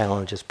which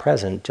challenge is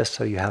present, just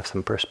so you have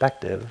some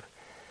perspective,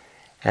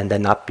 and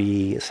then not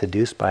be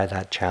seduced by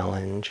that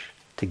challenge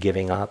to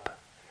giving up.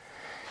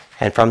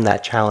 And from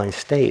that challenge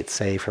state,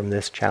 say from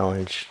this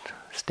challenged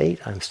state,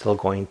 I'm still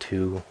going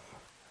to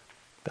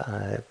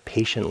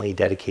patiently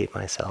dedicate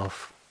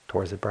myself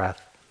towards the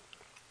breath.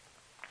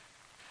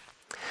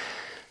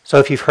 So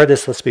if you've heard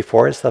this list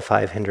before, it's the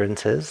 5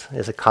 hindrances.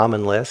 It's a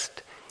common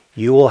list.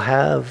 You'll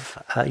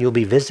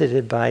be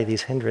visited by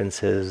these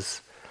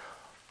hindrances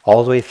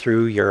all the way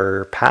through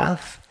your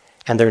path,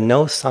 and they're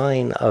no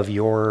sign of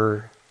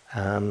your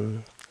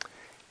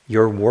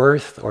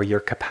worth or your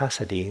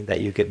capacity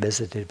that you get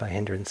visited by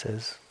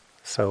hindrances.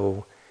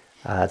 So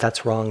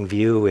that's wrong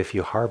view if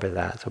you harbor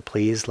that. So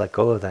please let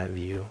go of that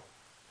view.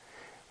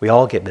 We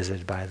all get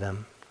visited by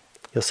them.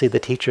 You'll see the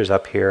teachers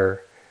up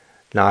here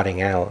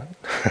nodding out.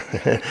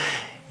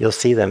 You'll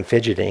see them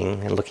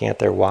fidgeting and looking at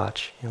their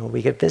watch.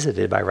 We get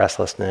visited by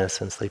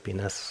restlessness and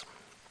sleepiness.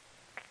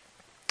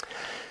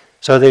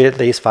 So there are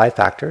these 5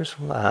 factors.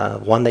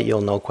 One that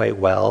you'll know quite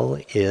well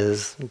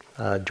is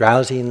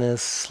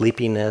drowsiness,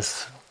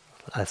 sleepiness,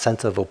 a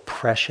sense of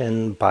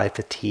oppression by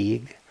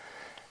fatigue.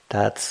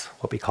 That's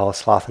what we call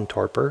sloth and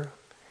torpor.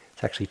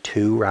 It's actually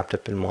 2 wrapped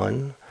up in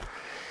 1.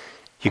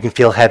 You can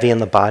feel heavy in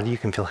the body, you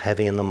can feel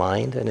heavy in the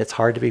mind, and it's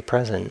hard to be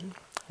present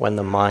when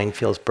the mind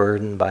feels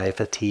burdened by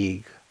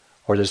fatigue,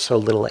 or there's so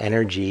little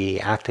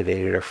energy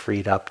activated or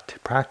freed up to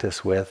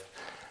practice with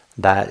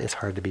that it's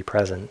hard to be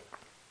present.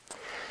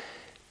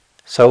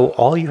 So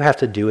all you have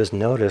to do is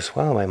notice,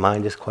 wow, my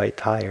mind is quite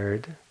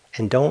tired,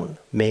 and don't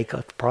make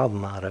a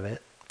problem out of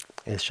it.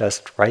 It's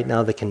just right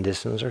now the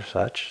conditions are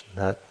such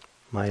that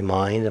my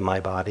mind and my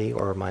body,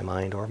 or my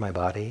mind or my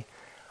body,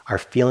 are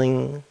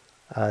feeling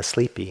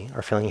sleepy,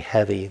 are feeling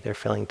heavy, they're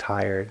feeling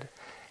tired.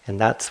 And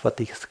that's what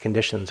these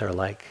conditions are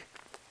like.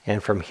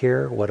 And from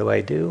here, what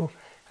do?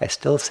 I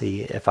still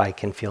see if I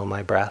can feel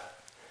my breath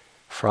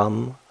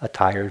from a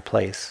tired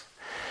place.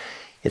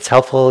 It's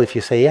helpful if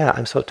you say, yeah,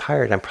 I'm so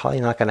tired, I'm probably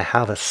not going to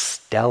have a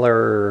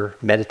stellar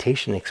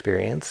meditation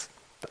experience.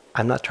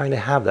 I'm not trying to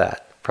have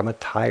that. From a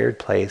tired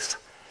place,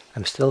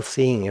 I'm still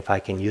seeing if I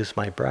can use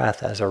my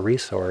breath as a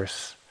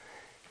resource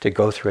to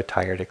go through a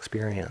tired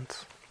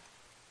experience.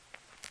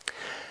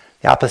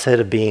 The opposite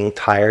of being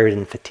tired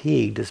and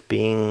fatigued is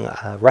being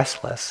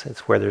restless.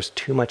 It's where there's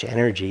too much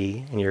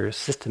energy and your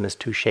system is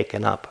too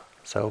shaken up.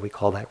 So we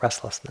call that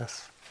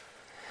restlessness.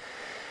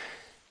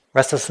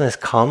 Restlessness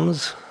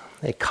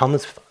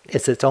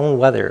it's its own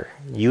weather.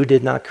 You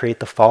did not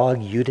create the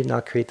fog, you did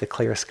not create the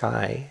clear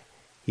sky.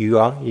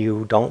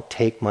 You don't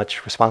take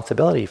much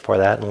responsibility for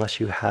that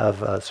unless you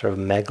have a sort of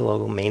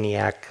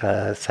megalomaniac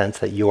sense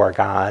that you are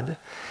God.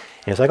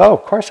 And it's like, oh,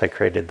 of course I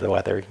created the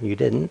weather. You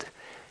didn't.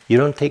 You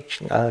don't take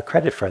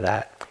credit for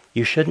that.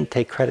 You shouldn't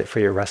take credit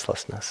for your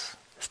restlessness.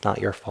 It's not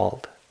your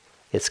fault.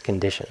 It's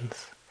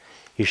conditions.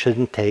 You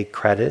shouldn't take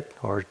credit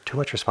or too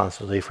much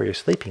responsibility for your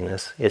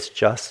sleepiness. It's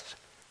just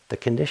the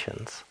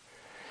conditions.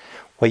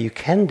 What you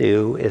can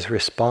do is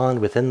respond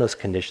within those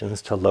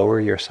conditions to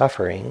lower your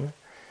suffering.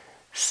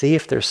 See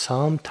if there's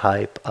some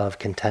type of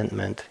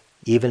contentment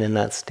even in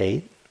that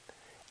state,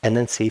 and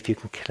then see if you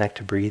can connect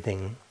to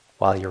breathing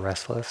while you're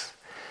restless.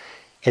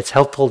 It's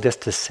helpful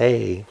just to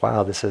say,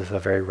 wow, this is a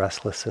very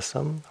restless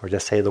system, or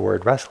just say the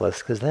word restless,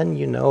 because then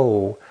you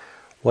know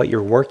what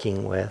you're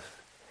working with.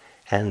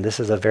 And this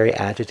is a very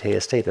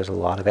agitated state. There's a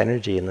lot of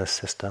energy in this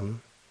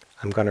system.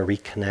 I'm going to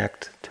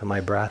reconnect to my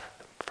breath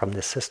from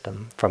this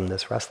system, from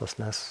this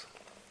restlessness.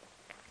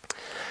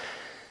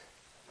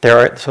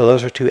 So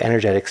those are 2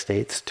 energetic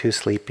states, too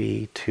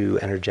sleepy, too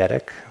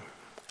energetic.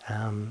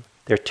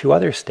 There are 2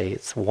 other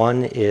states.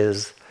 One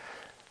is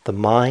the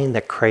mind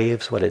that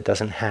craves what it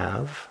doesn't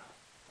have,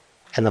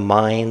 and the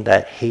mind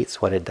that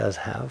hates what it does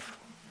have.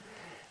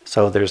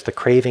 So there's the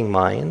craving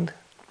mind,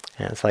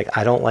 and it's like,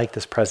 I don't like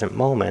this present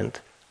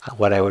moment.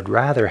 What I would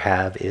rather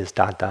have is ...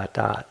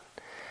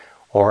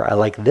 Or I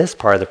like this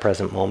part of the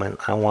present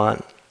moment. I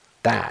want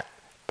that,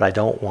 but I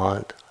don't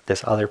want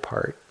this other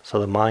part. So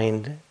the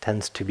mind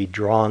tends to be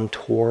drawn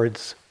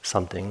towards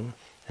something,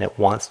 and it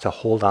wants to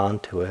hold on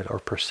to it or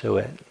pursue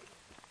it.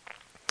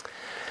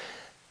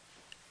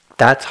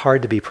 That's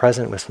hard to be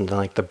present with something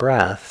like the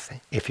breath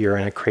if you're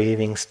in a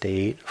craving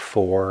state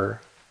for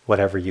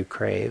whatever you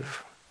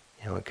crave.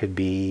 It could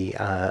be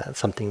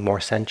something more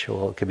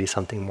sensual, it could be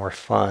something more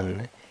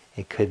fun,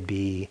 it could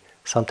be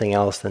something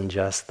else than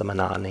just the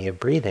monotony of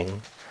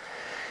breathing.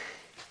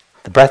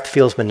 The breath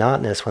feels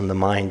monotonous when the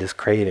mind is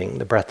craving.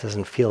 The breath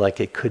doesn't feel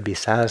like it could be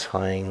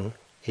satisfying.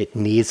 It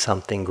needs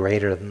something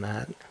greater than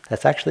that.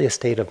 That's actually a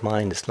state of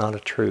mind, it's not a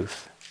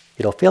truth.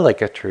 It'll feel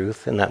like a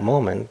truth in that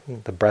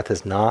moment. The breath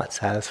is not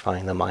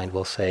satisfying. The mind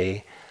will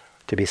say,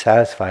 to be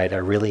satisfied, I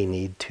really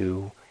need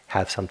to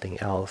have something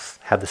else.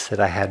 Have the sit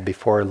I had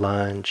before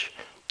lunch.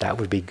 That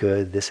would be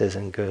good. This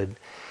isn't good.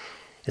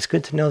 It's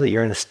good to know that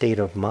you're in a state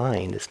of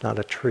mind. It's not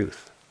a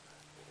truth.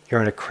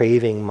 You're in a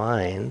craving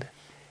mind,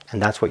 and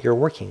that's what you're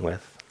working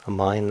with. A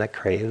mind that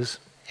craves,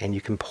 and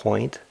you can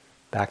point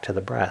back to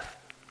the breath.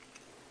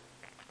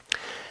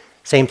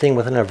 Same thing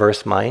with an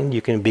averse mind.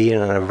 You can be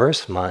in an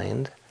averse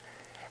mind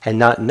and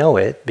not know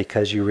it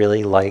because you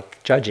really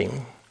like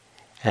judging.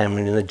 And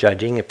when in the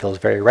judging, it feels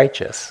very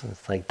righteous.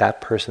 It's like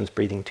that person's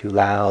breathing too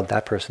loud,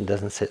 that person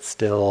doesn't sit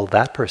still,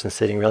 that person's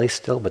sitting really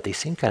still, but they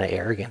seem kind of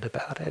arrogant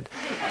about it.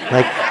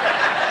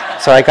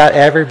 So I got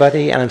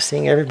everybody, and I'm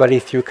seeing everybody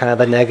through kind of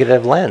a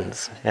negative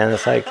lens. And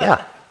it's like,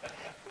 yeah,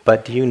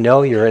 but do you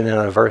know you're in an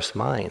averse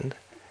mind?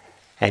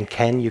 And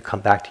can you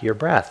come back to your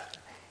breath?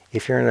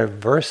 If you're in an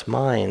averse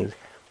mind,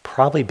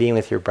 probably being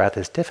with your breath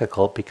is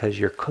difficult because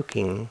you're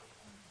cooking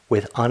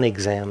with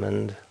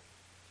unexamined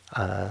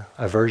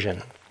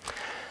aversion.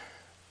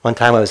 One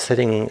time I was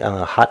sitting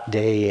on a hot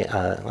day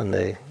on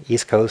the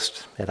East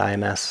Coast at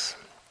IMS.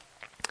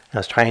 I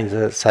was trying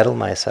to settle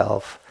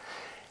myself.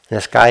 And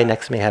this guy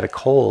next to me had a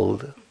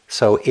cold,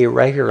 so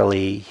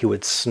irregularly he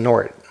would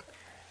snort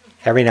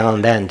every now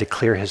and then to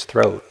clear his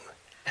throat.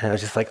 And I was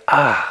just like,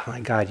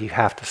 my God, you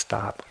have to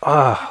stop.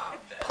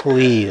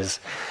 Please.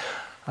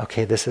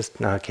 Okay,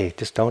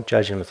 just don't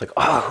judge him. It's like,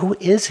 who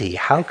is he?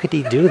 How could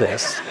he do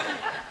this?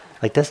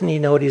 Like, doesn't he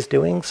know what he's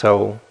doing?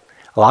 So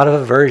a lot of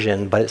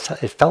aversion, but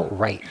it felt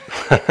right.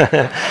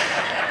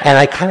 And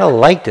I kind of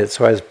liked it,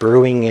 so I was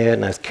brewing it,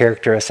 and I was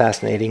character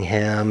assassinating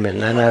him, and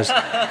then I was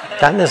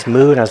got in this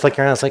mood, and I was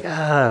looking around, I was like,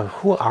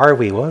 who are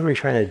we? What are we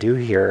trying to do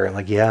here? And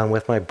like, yeah, I'm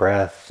with my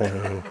breath,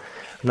 and I'm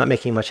not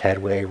making much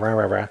headway, rah,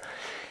 rah, rah.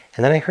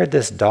 And then I heard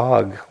this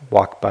dog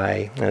walk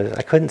by.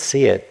 I couldn't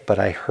see it, but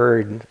I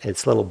heard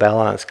its little bell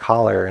on its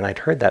collar, and I'd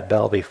heard that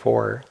bell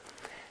before.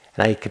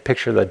 And I could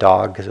picture the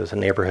dog, because it was a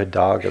neighborhood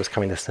dog that was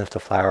coming to sniff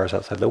the flowers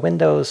outside the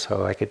windows,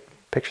 so I could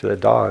picture the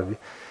dog.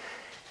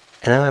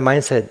 And then my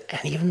mind said,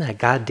 and even that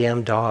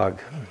goddamn dog.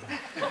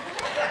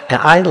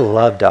 And I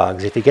love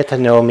dogs. If you get to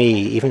know me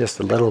even just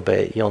a little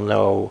bit, you'll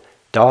know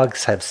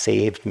dogs have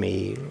saved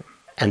me.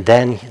 And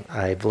then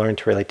I've learned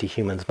to relate to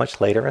humans much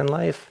later in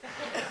life.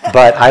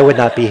 But I would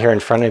not be here in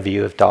front of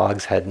you if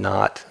dogs had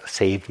not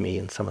saved me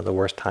in some of the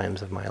worst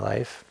times of my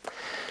life.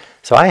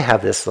 So I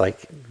have this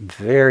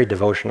very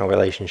devotional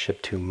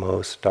relationship to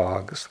most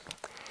dogs.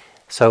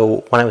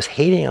 So when I was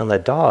hating on the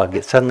dog,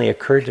 it suddenly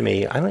occurred to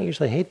me, I don't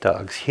usually hate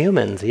dogs.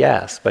 Humans,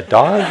 yes, but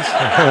dogs?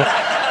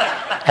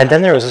 And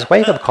then there was this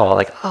wake-up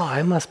call,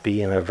 I must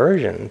be in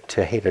aversion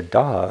to hate a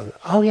dog.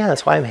 Oh yeah,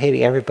 that's why I'm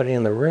hating everybody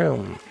in the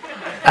room.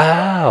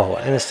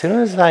 And as soon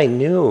as I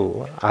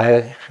knew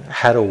I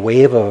had a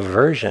wave of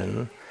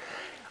aversion,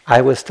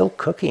 I was still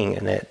cooking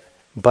in it,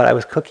 but I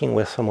was cooking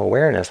with some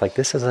awareness,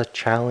 this is a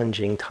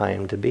challenging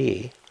time to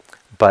be.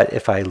 But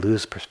if I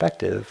lose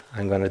perspective,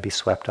 I'm going to be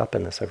swept up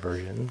in this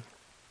aversion.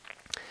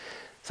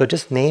 So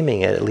just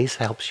naming it at least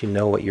helps you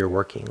know what you're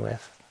working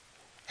with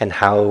and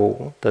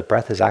how the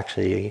breath is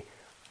actually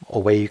a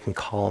way you can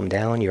calm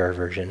down your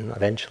aversion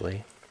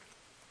eventually.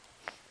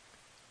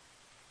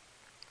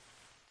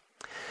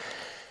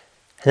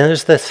 And then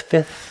there's this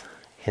fifth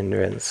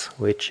hindrance,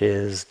 which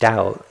is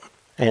doubt.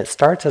 And it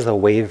starts as a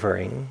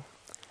wavering,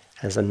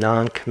 as a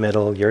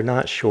non-committal, you're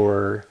not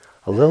sure,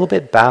 a little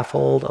bit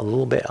baffled, a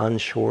little bit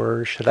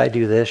unsure. Should I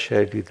do this? Should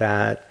I do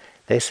that?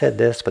 They said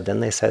this, but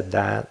then they said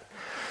that.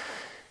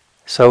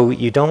 So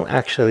you don't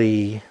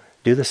actually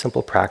do the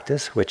simple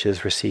practice, which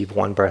is receive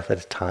one breath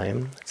at a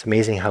time. It's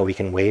amazing how we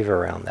can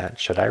waver around that.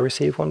 Should I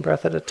receive one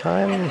breath at a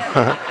time?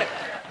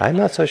 I'm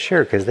not so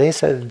sure, because they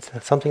said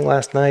something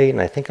last night,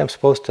 and I think I'm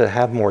supposed to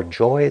have more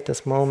joy at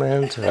this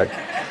moment.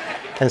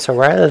 And so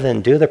rather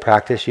than do the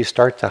practice, you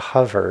start to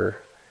hover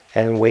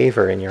and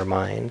waver in your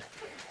mind.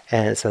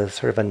 And it's a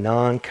sort of a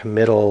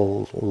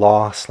non-committal,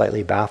 lost,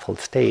 slightly baffled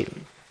state.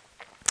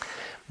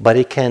 But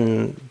it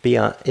can be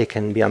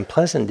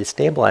unpleasant,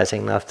 destabilizing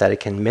enough that it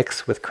can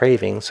mix with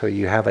craving. So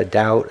you have a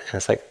doubt,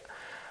 and it's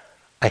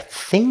I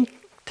think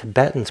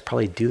Tibetans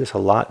probably do this a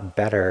lot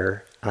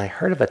better. And I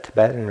heard of a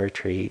Tibetan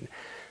retreat,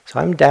 so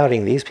I'm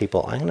doubting these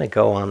people. I'm going to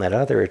go on that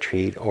other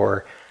retreat,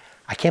 or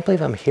I can't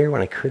believe I'm here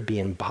when I could be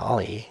in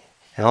Bali.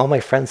 And all my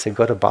friends said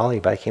go to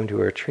Bali, but I came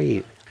to a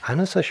retreat. I'm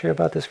not so sure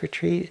about this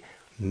retreat.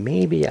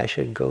 Maybe I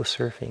should go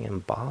surfing in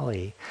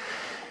Bali.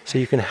 So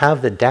you can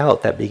have the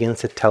doubt that begins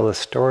to tell a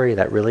story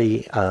that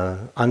really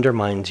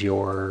undermines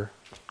your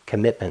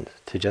commitment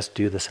to just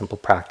do the simple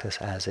practice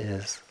as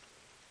is.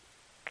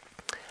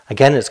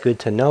 Again, it's good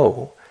to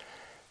know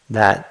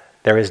that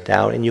there is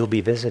doubt and you'll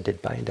be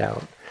visited by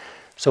doubt.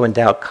 So when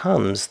doubt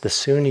comes, the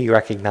sooner you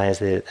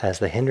recognize it as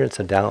the hindrance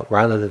of doubt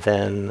rather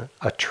than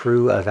a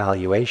true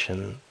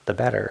evaluation, the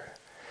better.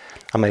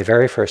 On my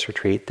very first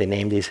retreat, they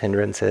named these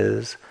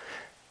hindrances.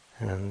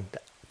 And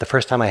the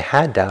first time I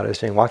had doubt, I was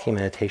doing walking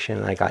meditation,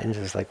 and I got into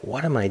this,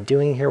 what am I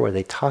doing here? What are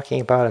they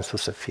talking about? I'm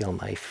supposed to feel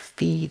my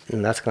feet,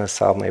 and that's going to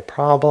solve my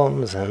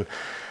problems. And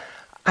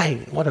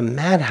what a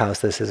madhouse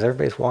this is.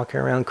 Everybody's walking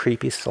around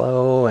creepy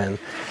slow, and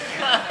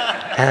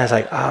I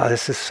was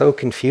this is so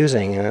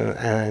confusing,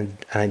 and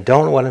I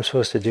don't know what I'm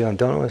supposed to do. I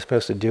don't know what I'm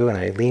supposed to do, and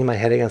I lean my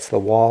head against the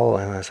wall,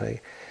 and I was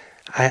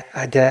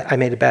I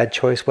made a bad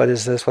choice. What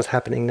is this? What's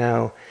happening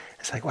now?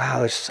 It's wow,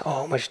 there's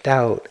so much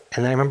doubt.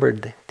 And I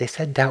remembered they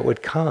said doubt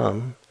would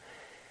come.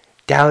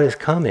 Doubt is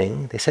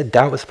coming. They said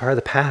doubt was part of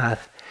the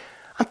path.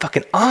 I'm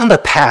fucking on the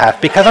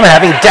path because I'm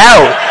having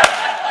doubt.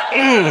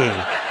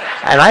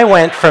 And I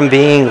went from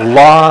being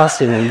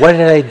lost and what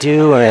did I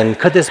do and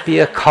could this be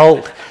a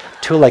cult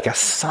to a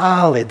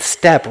solid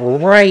step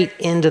right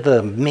into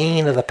the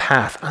main of the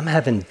path. I'm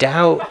having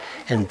doubt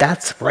and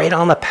that's right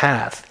on the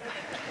path.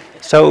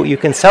 So you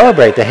can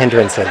celebrate the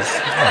hindrances.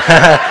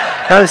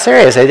 No, I'm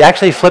serious. It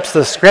actually flips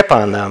the script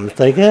on them. It's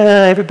like,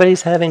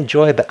 everybody's having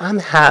joy, but I'm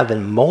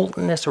having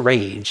moltenest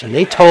rage. And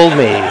they told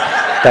me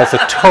that's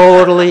a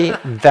totally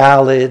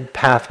valid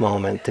path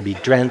moment to be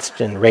drenched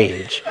in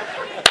rage.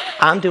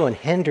 I'm doing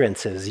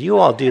hindrances. You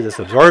all do this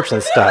absorption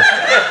stuff.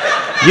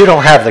 You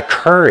don't have the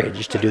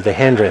courage to do the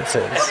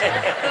hindrances.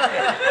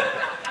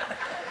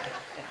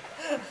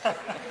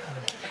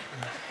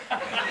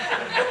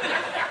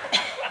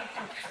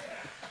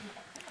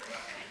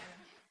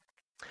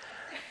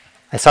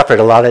 I suffered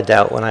a lot of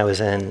doubt when I was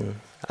in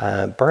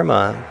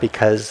Burma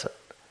because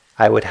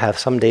I would have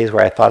some days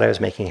where I thought I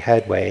was making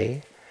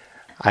headway.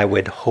 I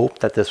would hope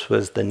that this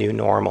was the new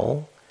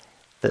normal.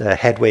 The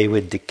headway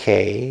would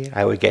decay.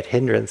 I would get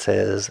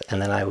hindrances,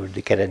 and then I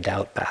would get a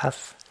doubt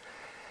bath.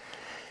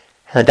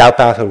 And the doubt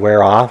bath would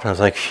wear off, and I was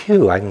like,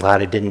 phew, I'm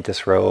glad I didn't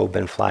disrobe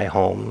and fly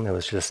home. It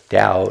was just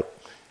doubt.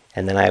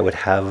 And then I would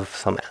have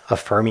some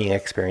affirming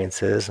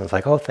experiences, and I was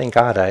like, oh, thank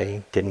God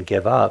I didn't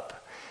give up.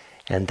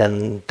 And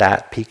then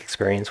that peak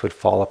experience would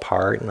fall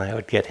apart, and I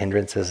would get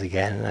hindrances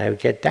again, and I would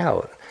get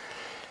doubt.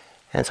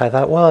 And so I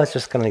thought, well, it's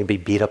just going to be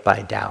beat up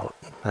by doubt.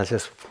 That's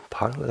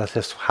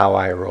just how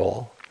I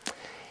roll.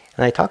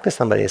 And I talked to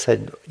somebody, I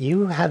said,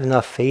 you had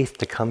enough faith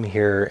to come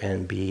here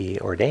and be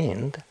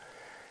ordained.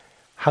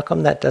 How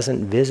come that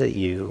doesn't visit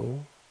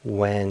you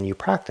when you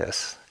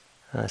practice?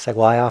 And I said,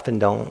 well, I often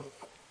don't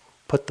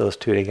put those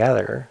two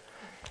together.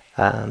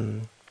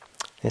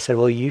 They said,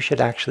 well, you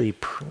should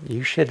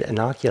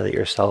inoculate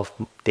yourself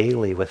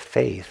daily with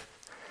faith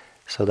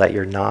so that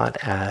you're not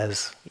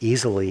as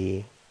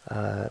easily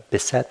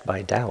beset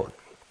by doubt.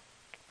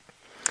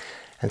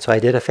 And so I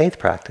did a faith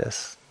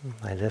practice.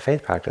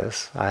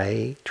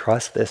 I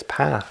trust this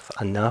path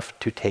enough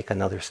to take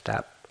another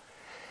step.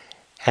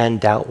 And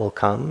doubt will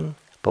come,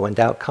 but when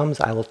doubt comes,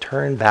 I will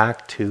turn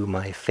back to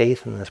my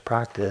faith in this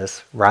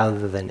practice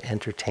rather than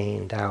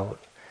entertain doubt.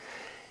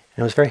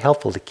 And it was very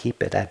helpful to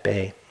keep it at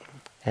bay.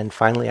 And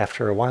finally,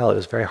 after a while, it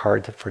was very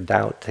hard for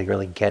doubt to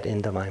really get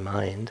into my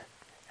mind.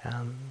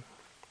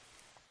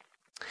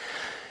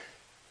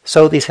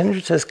 So these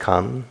hindrances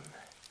come,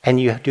 and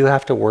you do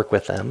have to work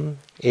with them.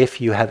 If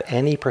you have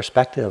any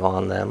perspective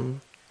on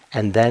them,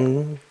 and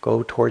then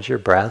go towards your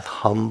breath,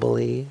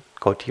 humbly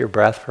go to your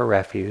breath for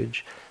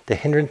refuge, the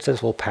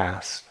hindrances will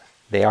pass.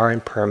 They are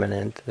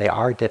impermanent, they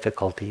are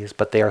difficulties,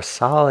 but they are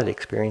solid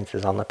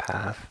experiences on the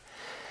path,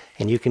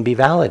 and you can be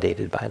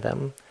validated by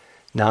them,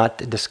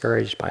 not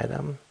discouraged by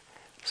them.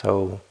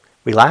 So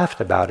we laughed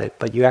about it,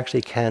 but you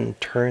actually can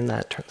turn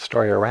that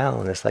story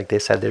around. It's like they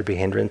said there'd be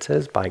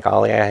hindrances. By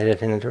golly, I had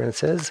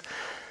hindrances.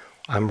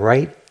 I'm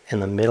right in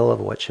the middle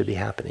of what should be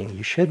happening.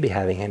 You should be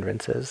having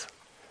hindrances.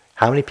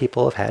 How many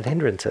people have had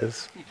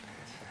hindrances?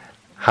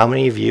 How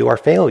many of you are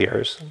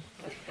failures?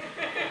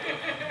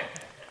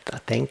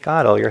 Thank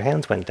God all your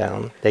hands went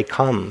down. They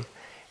come.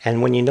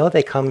 And when you know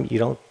they come, you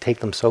don't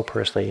take them so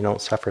personally. You don't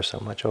suffer so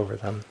much over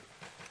them.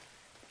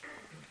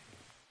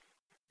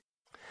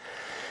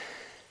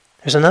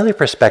 There's another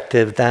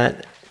perspective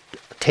that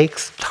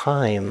takes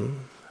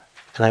time,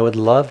 and I would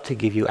love to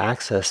give you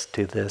access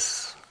to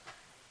this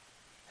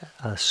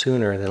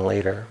sooner than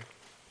later.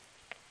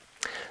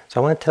 So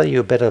I want to tell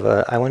you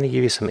I want to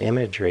give you some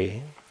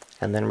imagery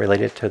and then relate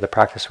it to the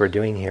practice we're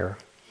doing here.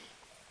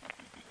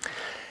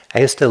 I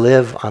used to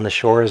live on the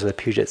shores of the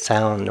Puget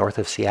Sound north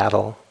of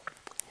Seattle,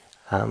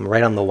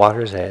 right on the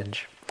water's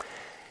edge.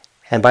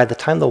 And by the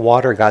time the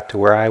water got to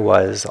where I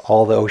was,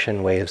 all the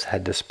ocean waves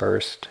had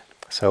dispersed.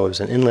 So it was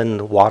an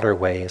inland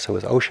waterway, so it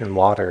was ocean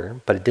water,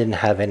 but it didn't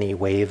have any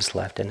waves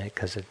left in it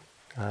because it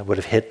would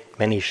have hit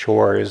many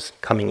shores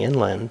coming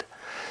inland.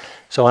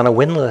 So on a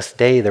windless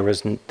day, there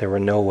were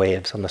no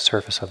waves on the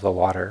surface of the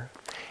water.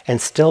 And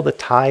still the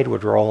tide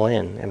would roll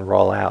in and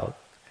roll out.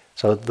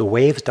 So the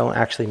waves don't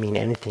actually mean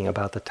anything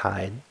about the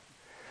tide.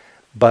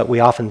 But we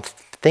often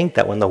think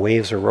that when the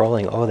waves are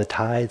rolling, oh, the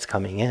tide's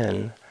coming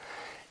in,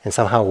 and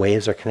somehow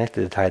waves are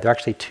connected to tide. They're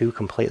actually two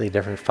completely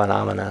different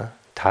phenomena,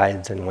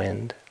 tides and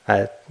wind.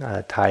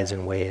 Tides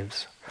and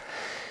waves.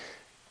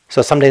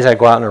 So some days I'd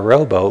go out in a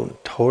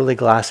rowboat, totally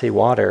glassy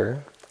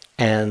water,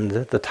 and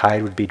the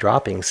tide would be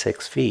dropping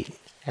 6 feet.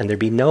 And there'd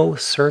be no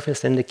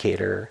surface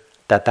indicator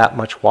that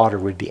much water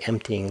would be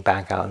emptying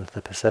back out into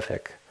the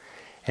Pacific.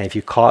 And if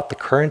you caught the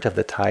current of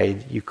the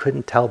tide, you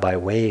couldn't tell by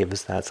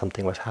waves that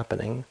something was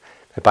happening.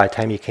 But by the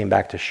time you came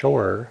back to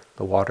shore,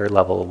 the water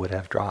level would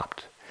have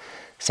dropped.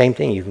 Same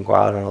thing, you can go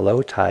out on a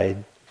low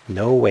tide,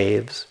 no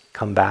waves,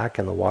 come back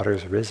and the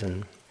water's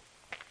risen.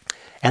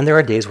 And there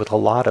are days with a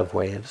lot of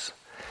waves.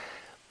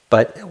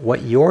 But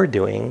what you're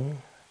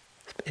doing,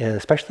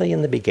 especially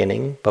in the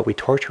beginning, but we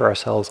torture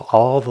ourselves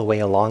all the way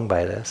along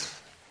by this.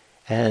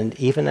 And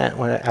even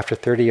after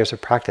 30 years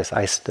of practice,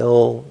 I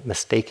still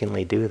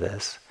mistakenly do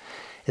this,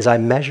 is I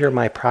measure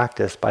my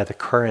practice by the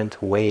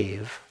current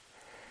wave,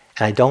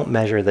 and I don't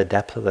measure the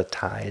depth of the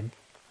tide.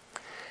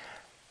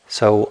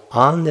 So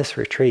on this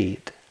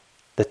retreat,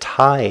 the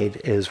tide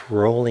is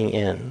rolling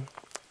in.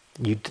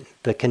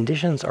 The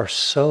conditions are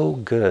so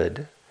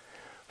good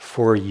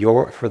for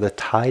the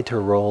tide to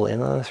roll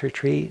in on this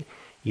retreat,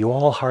 you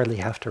all hardly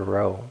have to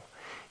row.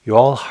 You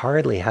all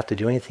hardly have to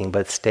do anything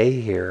but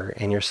stay here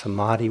and your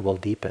samadhi will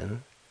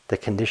deepen. The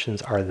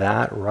conditions are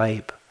that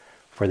ripe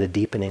for the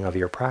deepening of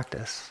your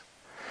practice.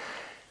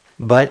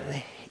 But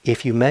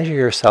if you measure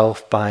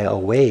yourself by a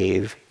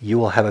wave, you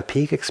will have a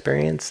peak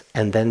experience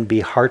and then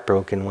be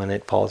heartbroken when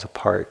it falls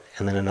apart.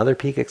 And then another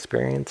peak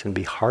experience and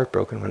be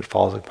heartbroken when it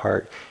falls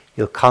apart.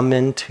 You'll come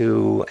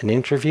into an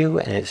interview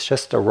and it's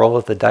just a roll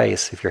of the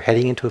dice. If you're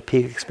heading into a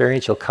peak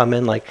experience, you'll come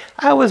in like,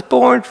 I was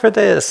born for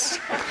this.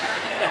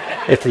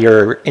 If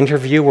your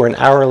interview were an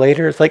hour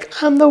later, it's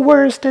like, I'm the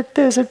worst at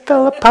this. It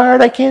fell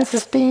apart. I can't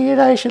sustain it.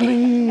 I should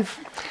leave.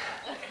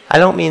 I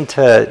don't mean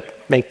to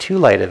make too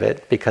light of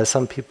it, because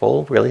some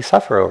people really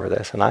suffer over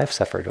this, and I've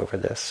suffered over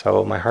this.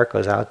 So my heart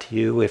goes out to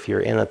you if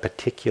you're in a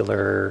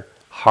particular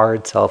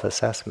hard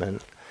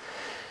self-assessment.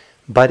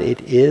 But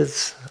it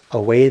is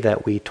a way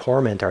that we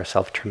torment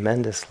ourselves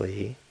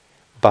tremendously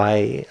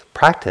by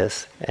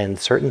practice, and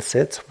certain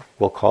sits,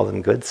 we'll call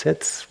them good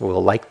sits,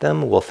 we'll like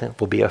them, we'll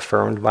be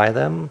affirmed by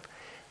them.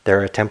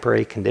 They're a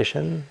temporary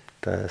condition.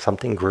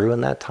 Something grew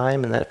in that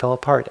time and that fell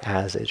apart,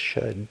 as it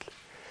should.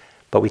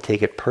 But we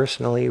take it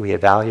personally, we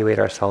evaluate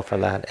ourselves for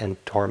that and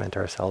torment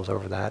ourselves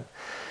over that.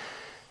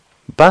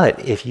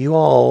 But if you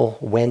all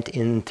went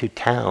into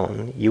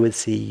town, you would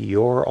see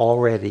you're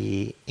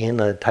already in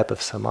a type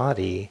of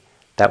samadhi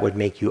that would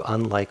make you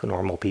unlike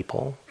normal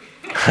people.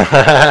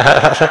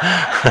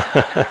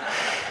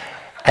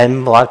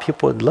 And a lot of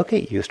people would look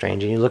at you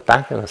strange, and you look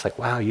back and it's like,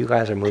 wow, you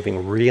guys are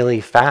moving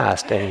really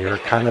fast and you're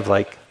kind of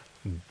like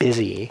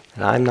busy,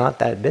 and I'm not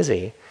that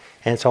busy.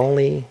 And it's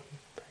only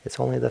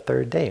the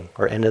third day,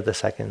 or end of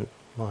the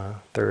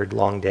third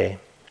long day.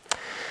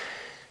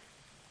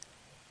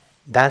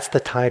 That's the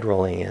tide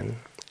rolling in.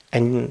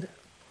 And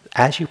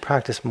as you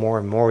practice more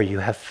and more, you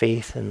have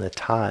faith in the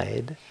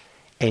tide,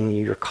 and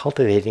you're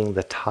cultivating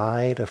the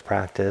tide of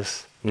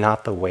practice,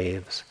 not the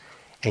waves.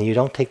 And you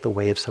don't take the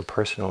waves so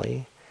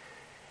personally.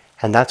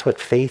 And that's what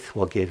faith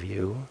will give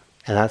you.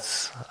 And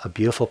that's a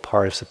beautiful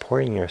part of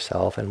supporting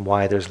yourself, and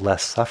why there's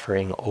less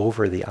suffering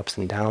over the ups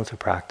and downs of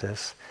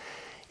practice.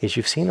 Is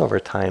you've seen over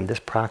time, this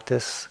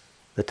practice,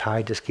 the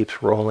tide just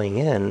keeps rolling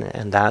in,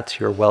 and that's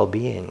your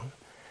well-being.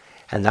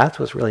 And that's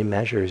what really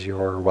measures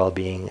your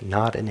well-being,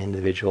 not an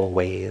individual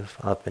wave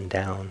up and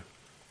down.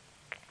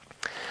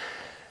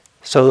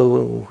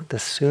 So the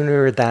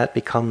sooner that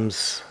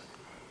becomes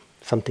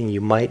something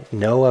you might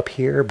know up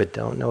here but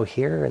don't know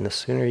here, and the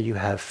sooner you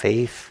have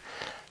faith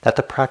that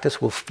the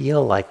practice will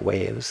feel like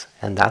waves,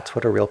 and that's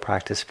what a real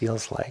practice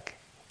feels like.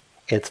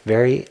 It's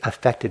very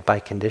affected by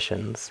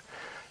conditions.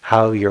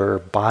 How your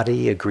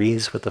body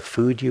agrees with the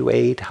food you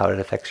ate, how it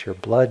affects your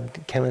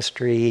blood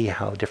chemistry,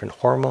 how different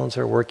hormones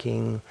are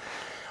working,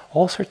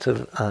 all sorts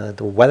of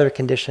the weather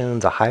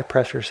conditions, a high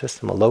pressure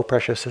system, a low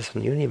pressure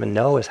system you don't even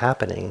know is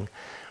happening,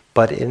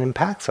 but it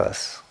impacts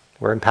us.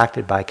 We're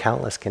impacted by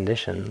countless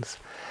conditions.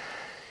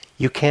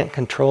 You can't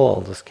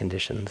control those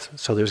conditions,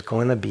 so there's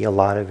going to be a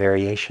lot of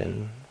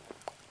variation.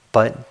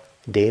 But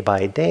day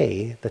by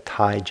day, the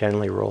tide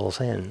generally rolls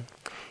in.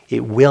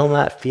 It will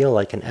not feel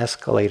like an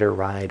escalator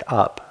ride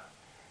up,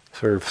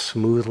 sort of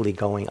smoothly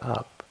going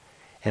up.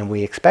 And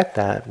we expect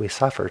that, we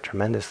suffer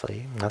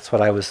tremendously. And that's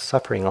what I was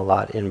suffering a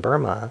lot in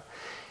Burma,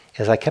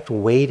 is I kept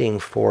waiting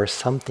for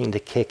something to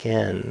kick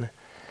in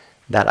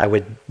that I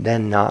would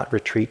then not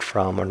retreat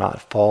from or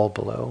not fall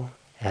below.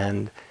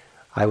 And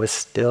I was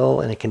still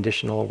in a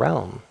conditional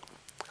realm.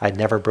 I'd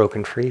never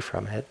broken free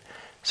from it.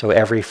 So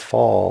every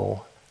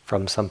fall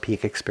from some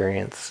peak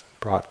experience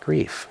brought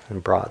grief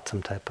and brought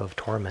some type of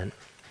torment.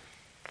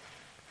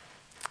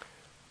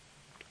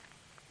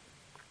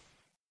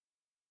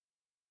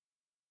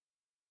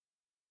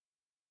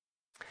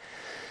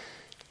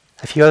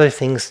 A few other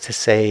things to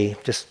say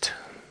just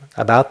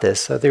about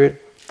this. So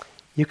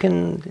you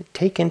can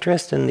take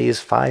interest in these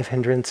 5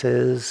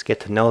 hindrances,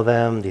 get to know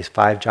them, these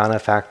 5 jhana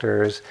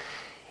factors.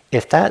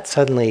 If that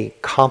suddenly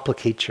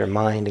complicates your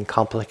mind and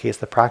complicates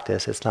the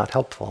practice, it's not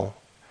helpful.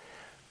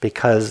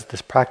 Because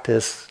this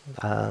practice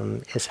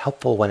is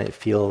helpful when it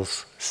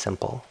feels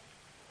simple.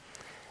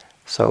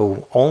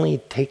 So only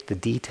take the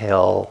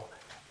detail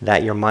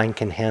that your mind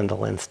can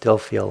handle and still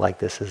feel like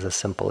this is a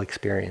simple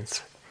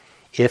experience.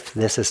 If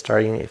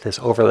this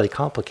overly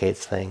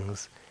complicates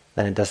things,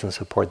 then it doesn't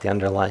support the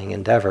underlying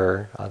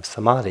endeavor of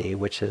samadhi,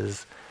 which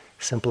is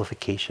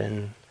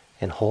simplification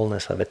and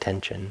wholeness of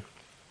attention.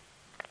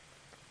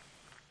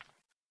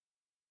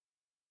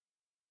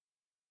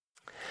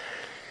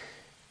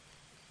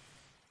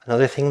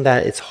 Another thing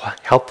that it's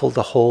helpful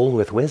to hold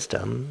with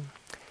wisdom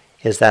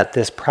is that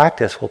this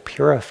practice will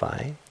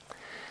purify.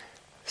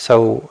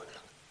 So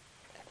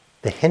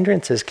the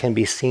hindrances can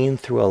be seen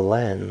through a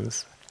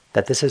lens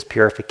that this is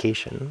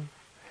purification.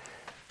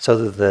 So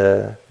that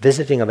the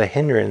visiting of a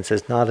hindrance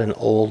is not an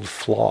old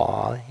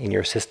flaw in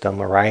your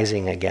system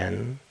arising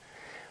again,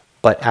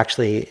 but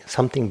actually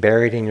something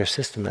buried in your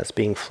system that's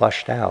being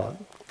flushed out.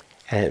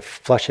 And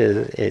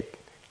it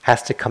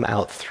has to come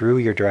out through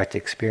your direct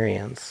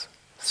experience.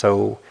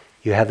 So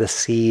you have the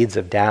seeds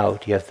of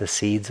doubt, you have the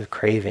seeds of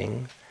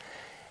craving.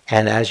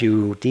 And as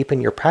you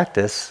deepen your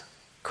practice,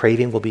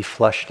 craving will be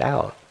flushed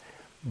out,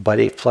 but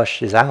it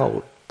flushes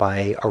out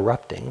by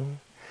erupting.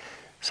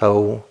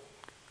 So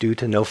due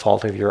to no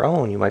fault of your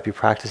own, you might be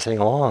practicing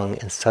along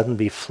and suddenly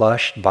be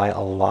flushed by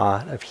a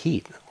lot of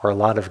heat or a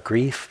lot of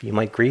grief. You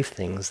might grieve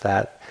things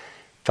that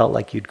felt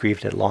like you'd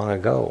grieved it long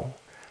ago.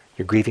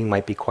 Your grieving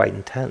might be quite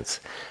intense.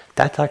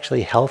 That's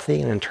actually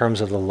healthy, and in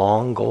terms of the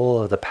long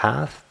goal of the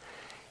path,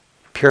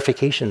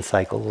 purification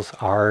cycles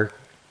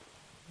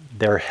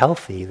they're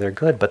healthy, they're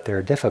good, but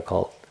they're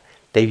difficult.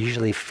 They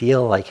usually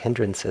feel like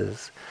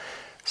hindrances.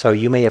 So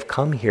you may have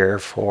come here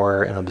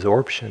for an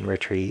absorption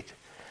retreat,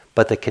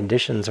 but the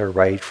conditions are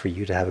right for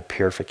you to have a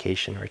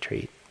purification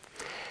retreat.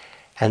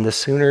 And the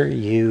sooner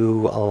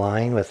you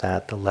align with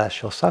that, the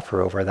less you'll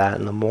suffer over that,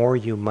 and the more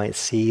you might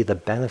see the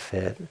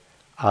benefit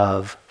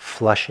of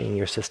flushing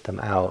your system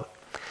out.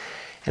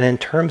 And in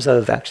terms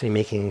of actually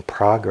making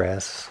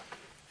progress,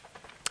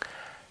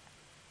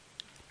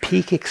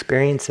 peak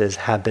experiences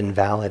have been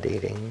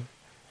validating,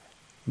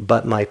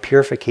 but my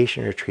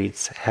purification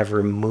retreats have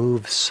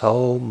removed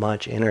so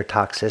much inner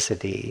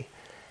toxicity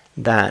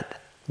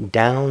that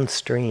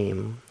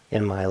downstream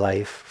in my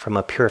life from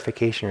a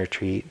purification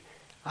retreat,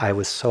 I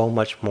was so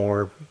much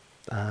more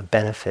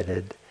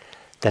benefited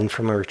than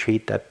from a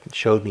retreat that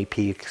showed me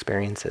peak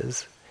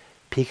experiences.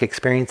 Peak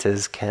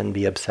experiences can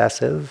be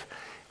obsessive.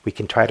 We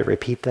can try to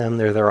repeat them.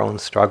 They're their own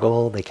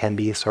struggle. They can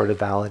be sort of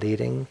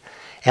validating.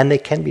 And they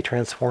can be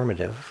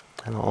transformative.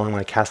 I don't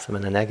want to cast them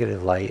in a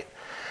negative light.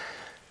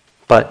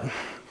 But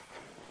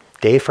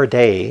day for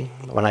day,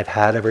 when I've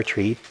had a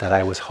retreat that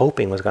I was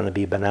hoping was going to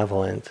be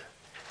benevolent,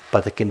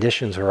 but the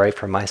conditions were right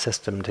for my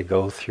system to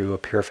go through a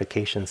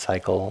purification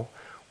cycle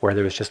where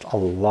there was just a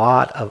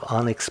lot of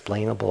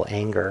unexplainable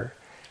anger,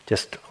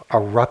 just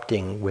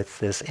erupting with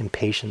this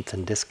impatience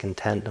and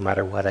discontent no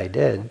matter what I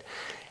did.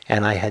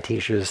 And I had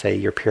teachers say,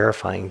 "You're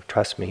purifying,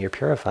 trust me, you're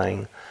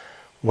purifying."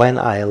 When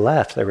I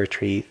left the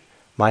retreat,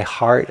 my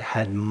heart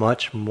had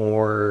much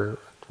more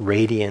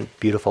radiant,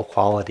 beautiful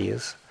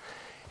qualities.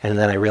 And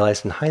then I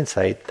realized in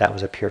hindsight that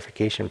was a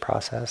purification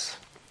process.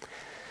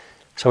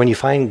 So when you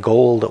find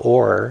gold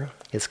ore,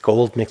 it's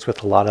gold mixed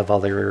with a lot of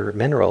other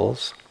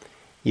minerals.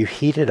 You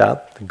heat it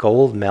up, the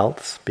gold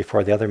melts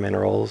before the other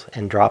minerals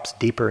and drops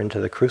deeper into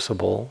the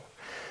crucible.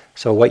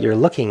 So what you're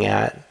looking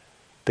at,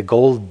 the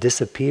gold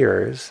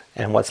disappears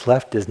and what's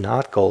left is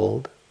not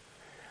gold,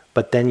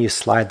 but then you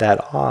slide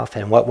that off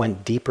and what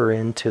went deeper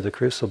into the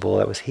crucible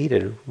that was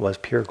heated was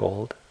pure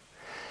gold.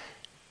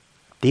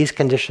 These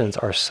conditions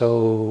are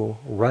so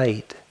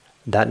right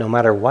that no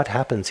matter what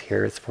happens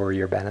here, it's for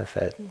your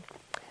benefit.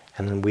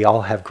 And we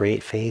all have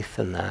great faith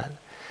in that.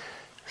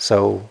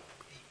 So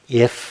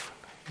if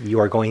you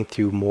are going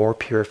through more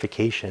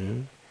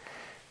purification,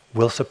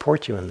 we'll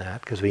support you in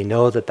that because we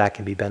know that that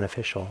can be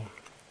beneficial.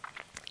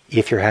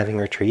 If you're having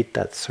a retreat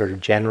that's sort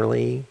of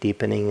generally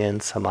deepening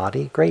in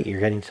samadhi, great, you're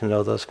getting to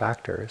know those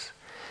factors.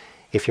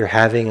 If you're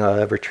having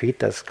a retreat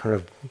that's kind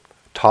of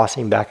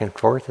tossing back and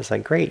forth, it's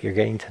like, great, you're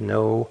getting to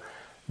know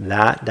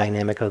that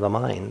dynamic of the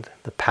mind,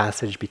 the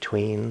passage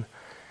between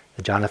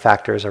the jhana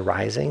factors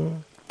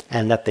arising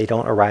and that they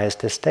don't arise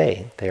to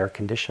stay. They are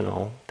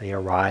conditional. They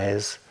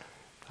arise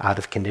out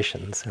of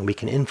conditions. And we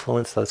can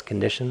influence those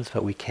conditions,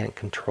 but we can't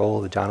control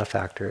the jhana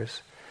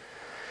factors.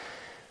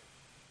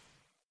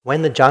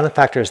 When the jhana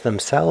factors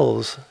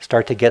themselves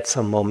start to get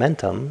some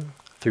momentum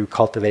through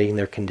cultivating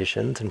their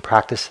conditions and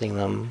practicing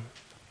them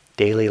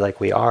daily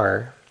like we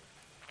are,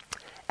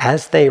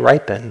 as they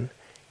ripen,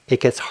 it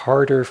gets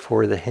harder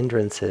for the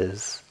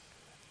hindrances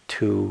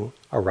to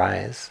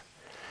arise.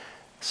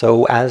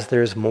 So as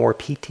there's more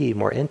piti,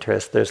 more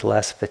interest, there's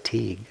less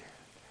fatigue.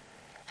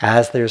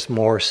 As there's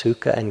more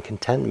sukha and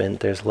contentment,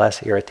 there's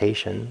less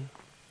irritation.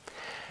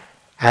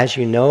 As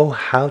you know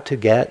how to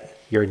get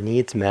your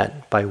needs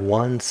met by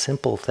one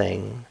simple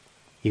thing,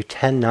 you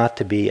tend not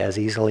to be as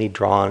easily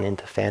drawn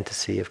into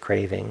fantasy of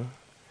craving.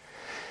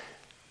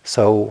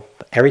 So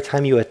every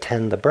time you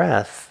attend the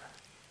breath,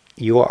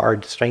 you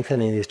are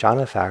strengthening these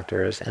jhana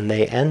factors, and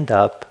they end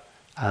up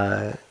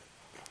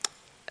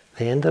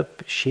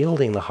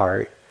shielding the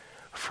heart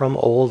from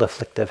old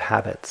afflictive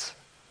habits.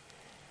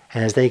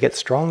 And as they get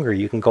stronger,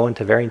 you can go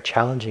into very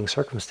challenging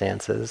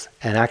circumstances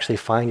and actually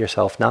find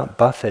yourself not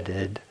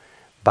buffeted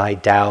by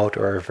doubt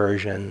or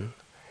aversion,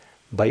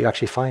 but you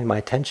actually find my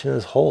attention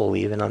is whole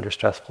even under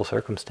stressful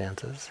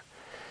circumstances.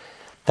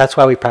 That's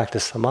why we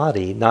practice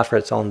samadhi, not for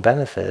its own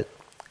benefit,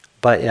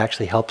 but it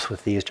actually helps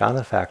with these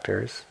jhana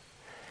factors,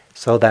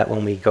 so that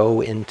when we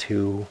go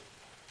into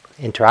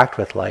interact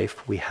with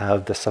life, we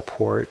have the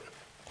support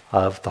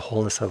of the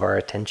wholeness of our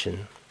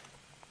attention.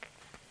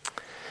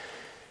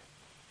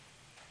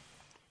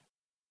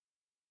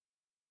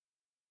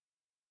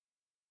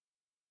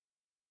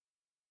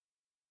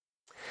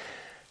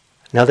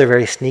 Another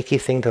very sneaky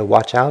thing to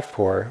watch out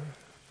for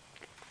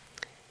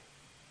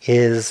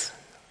is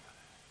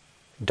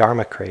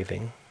dharma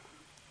craving.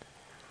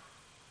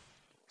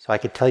 So I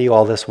could tell you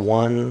all this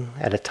one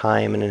at a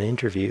time in an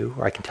interview,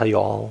 or I can tell you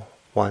all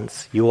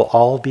once. You will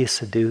all be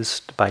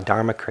seduced by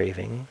dharma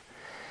craving.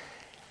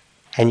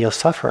 And you'll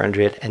suffer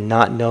under it and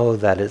not know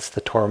that it's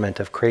the torment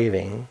of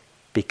craving,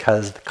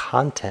 because the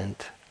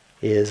content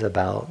is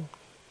about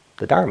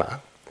the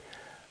Dharma.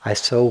 I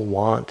so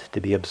want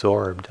to be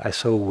absorbed. I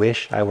so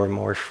wish I were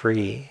more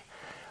free.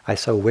 I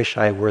so wish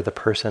I were the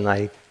person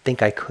I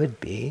think I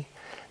could be.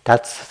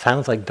 That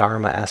sounds like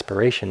Dharma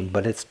aspiration,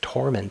 but it's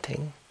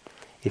tormenting.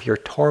 If you're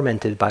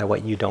tormented by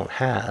what you don't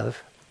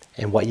have,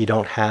 and what you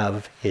don't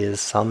have is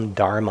some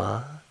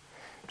Dharma,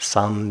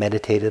 some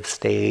meditative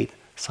state,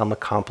 some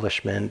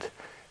accomplishment,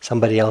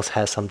 somebody else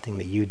has something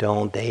that you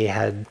don't,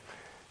 they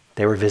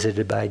were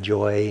visited by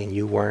joy and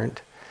you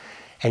weren't,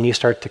 and you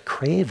start to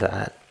crave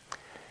that,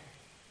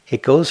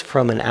 it goes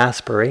from an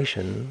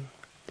aspiration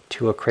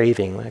to a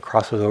craving. When it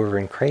crosses over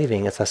in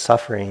craving, it's a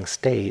suffering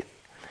state,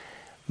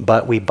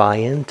 but we buy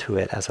into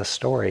it as a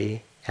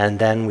story, and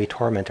then we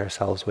torment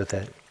ourselves with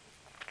it.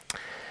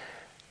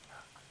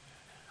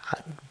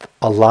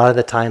 A lot of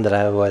the time that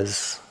I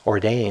was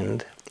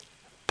ordained,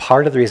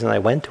 part of the reason I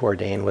went to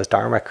ordain was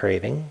Dharma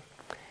craving.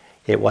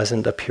 It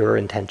wasn't a pure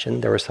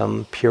intention. There were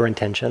some pure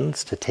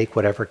intentions to take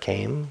whatever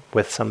came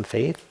with some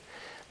faith,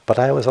 but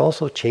I was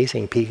also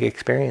chasing peak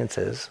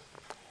experiences,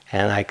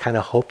 and I kind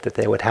of hoped that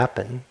they would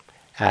happen.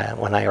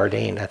 When I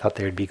ordained, I thought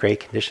there would be great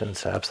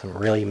conditions to have some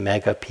really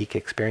mega peak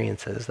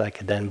experiences that I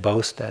could then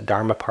boast at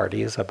Dharma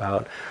parties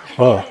about,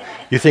 oh,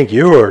 you think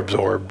you were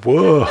absorbed?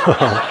 Whoa.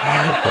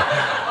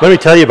 Let me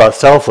tell you about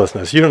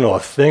selflessness. You don't know a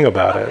thing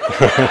about it.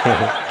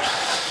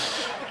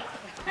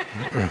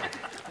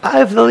 I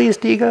have the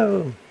least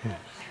ego.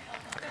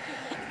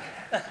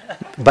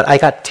 But I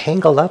got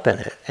tangled up in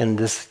it, and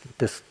this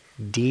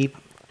deep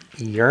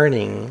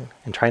yearning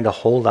and trying to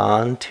hold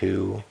on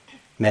to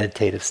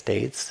meditative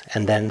states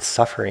and then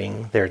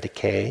suffering their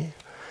decay,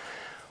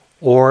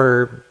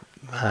 or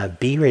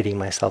berating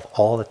myself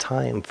all the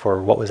time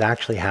for what was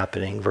actually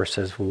happening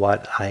versus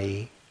what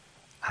I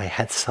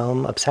had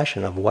some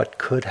obsession of what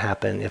could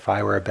happen if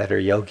I were a better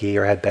yogi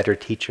or had better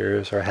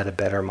teachers or had a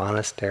better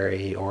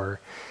monastery, or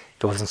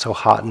if it wasn't so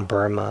hot in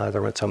Burma,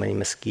 there weren't so many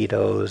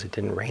mosquitoes, it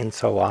didn't rain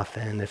so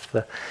often, if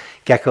the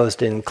geckos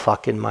didn't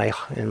cluck in my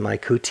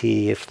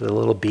kuti, if the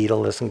little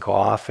beetle doesn't go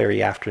off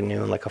every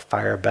afternoon like a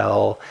fire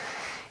bell,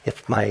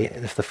 if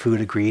the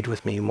food agreed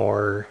with me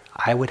more,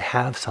 I would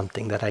have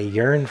something that I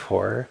yearned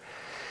for.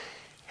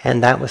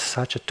 And that was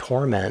such a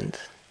torment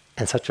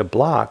and such a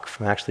block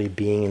from actually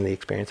being in the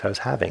experience I was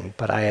having.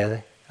 But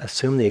I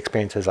assumed the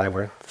experiences I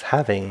was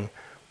having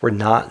were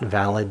not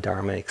valid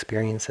Dharma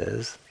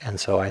experiences, and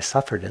so I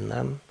suffered in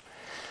them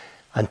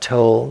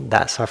until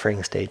that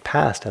suffering state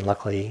passed, and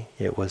luckily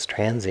it was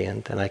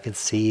transient, and I could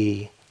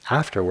see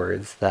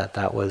afterwards that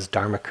that was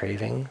Dharma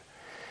craving.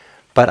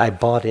 But I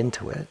bought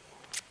into it.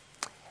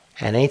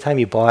 And anytime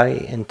you buy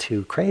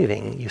into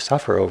craving, you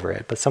suffer over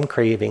it. But some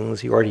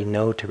cravings you already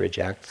know to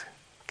reject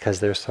because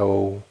they're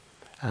so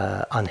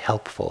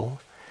unhelpful.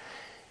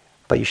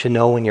 But you should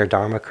know when you're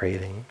Dharma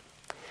craving.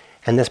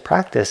 And this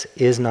practice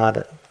is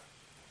not...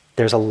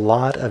 There's a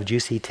lot of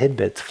juicy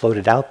tidbits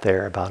floated out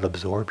there about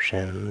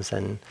absorptions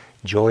and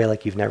joy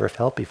like you've never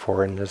felt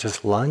before, and there's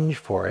this lunge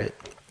for it.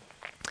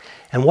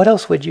 And what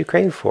else would you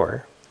crave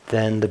for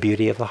than the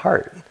beauty of the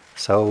heart?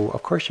 So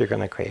of course you're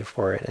going to crave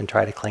for it and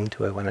try to cling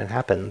to it when it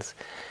happens.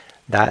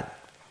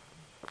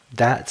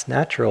 That's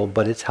natural,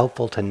 but it's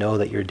helpful to know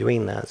that you're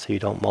doing that so you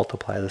don't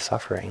multiply the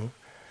suffering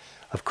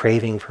of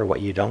craving for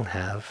what you don't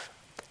have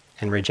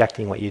and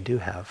rejecting what you do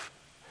have.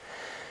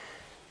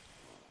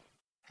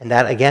 And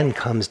that again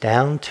comes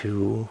down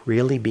to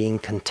really being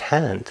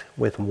content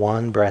with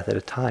one breath at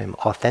a time,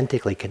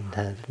 authentically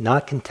content,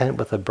 not content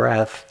with a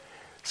breath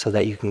so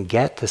that you can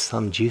get to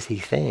some juicy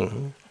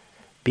thing.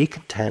 Be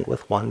content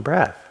with one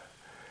breath.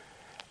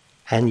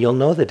 And you'll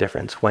know the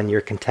difference when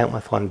you're content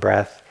with one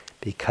breath,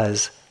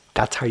 because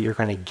that's how you're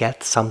going to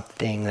get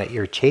something that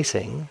you're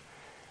chasing,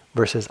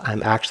 versus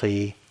I'm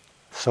actually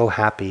so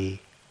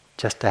happy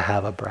just to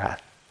have a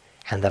breath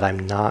and that I'm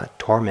not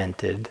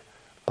tormented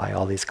by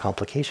all these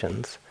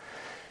complications.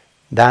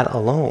 That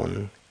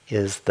alone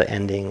is the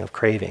ending of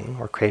craving,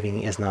 or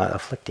craving is not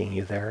afflicting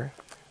you there.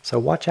 So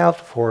watch out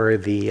for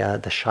the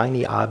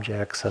shiny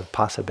objects of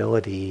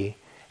possibility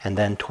and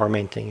then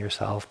tormenting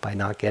yourself by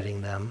not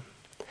getting them.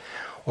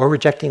 Or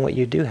rejecting what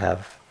you do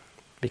have,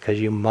 because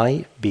you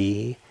might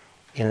be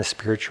in a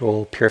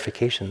spiritual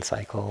purification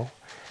cycle.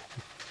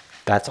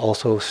 That's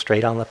also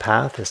straight on the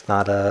path. It's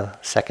not a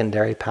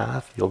secondary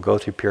path. You'll go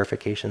through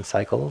purification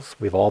cycles.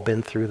 We've all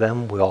been through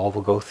them. We all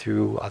will go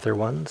through other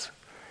ones.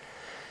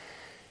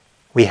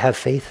 We have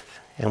faith,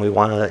 and we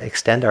want to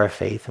extend our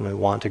faith, and we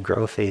want to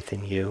grow faith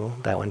in you,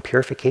 that when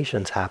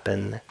purifications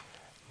happen,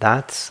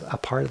 that's a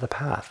part of the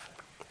path.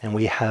 And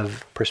we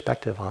have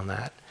perspective on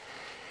that.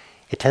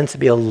 It tends to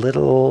be a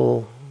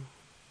little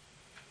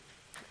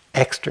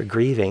extra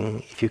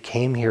grieving if you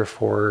came here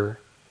for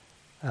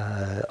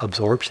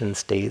absorption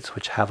states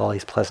which have all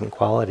these pleasant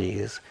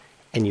qualities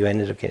and you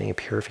ended up getting a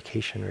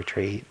purification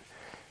retreat.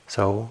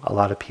 So a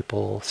lot of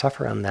people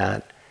suffer on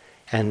that,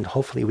 and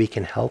hopefully we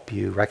can help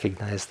you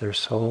recognize there's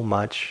so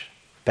much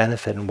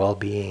benefit and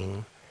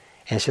well-being,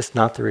 and it's just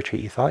not the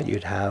retreat you thought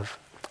you'd have.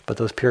 But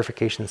those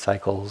purification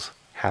cycles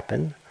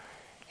happen,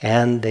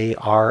 and they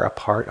are a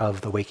part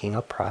of the waking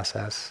up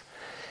process.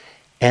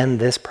 And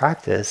this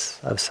practice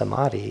of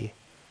samadhi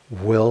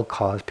will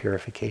cause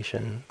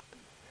purification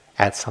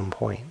at some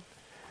point.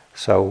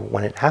 So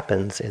when it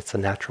happens, it's a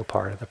natural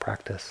part of the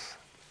practice.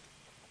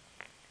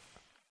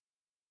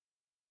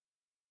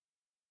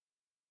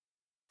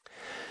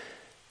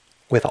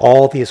 With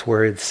all these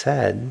words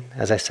said,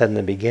 as I said in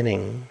the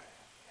beginning,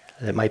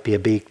 it might be a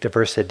big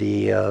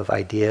diversity of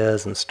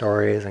ideas and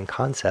stories and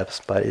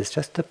concepts, but it's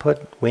just to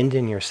put wind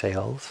in your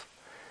sails,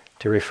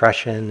 to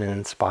refreshen and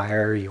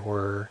inspire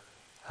your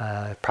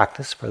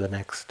practice for the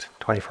next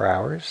 24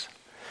 hours.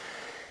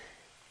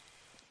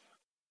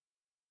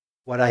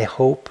 What I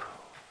hope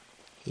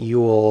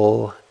you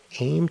will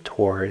aim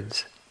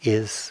towards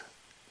is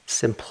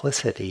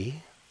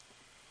simplicity,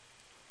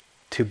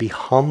 to be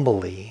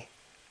humbly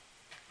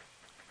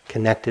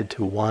connected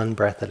to one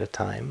breath at a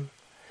time,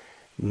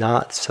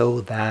 not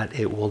so that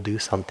it will do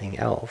something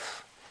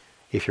else.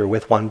 If you're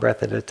with one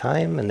breath at a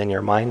time and then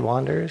your mind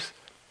wanders,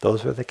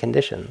 those are the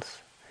conditions.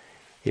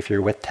 If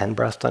you're with 10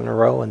 breaths in a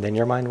row and then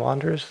your mind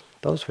wanders,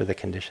 those are the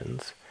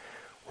conditions.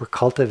 We're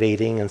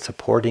cultivating and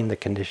supporting the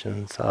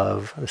conditions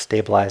of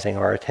stabilizing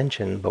our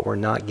attention, but we're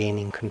not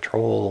gaining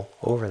control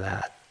over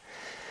that.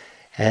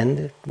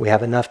 And we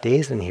have enough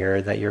days in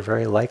here that you're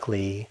very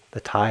likely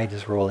the tide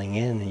is rolling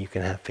in and you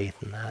can have faith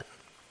in that.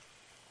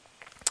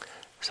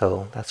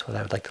 So that's what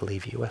I would like to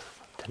leave you with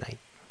tonight.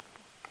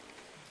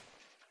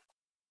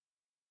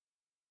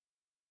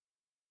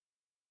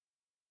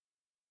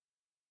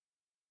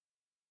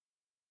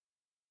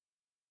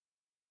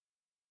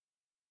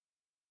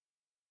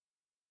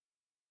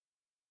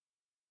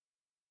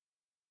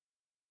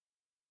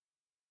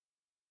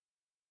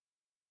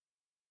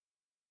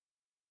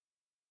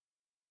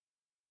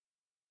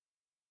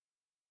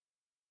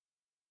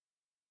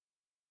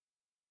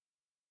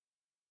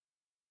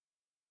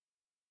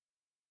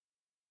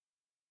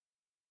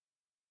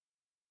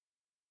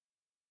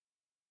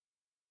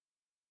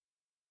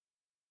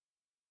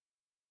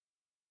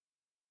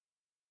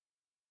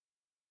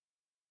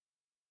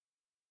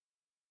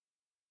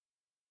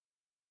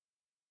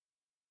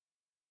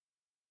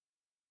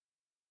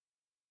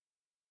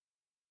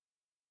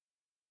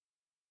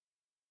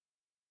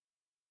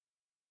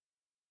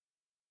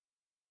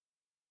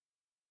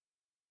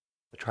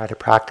 Try to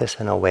practice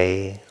in a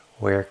way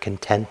where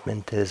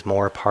contentment is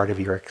more part of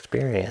your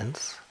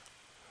experience,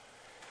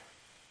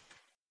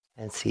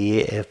 and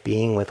see if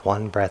being with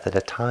one breath at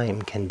a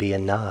time can be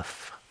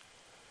enough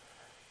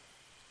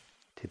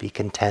to be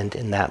content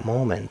in that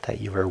moment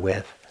that you are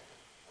with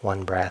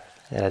one breath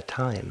at a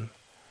time.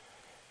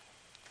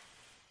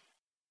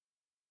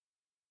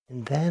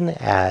 And then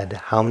add,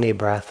 how many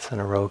breaths in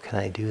a row can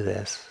I do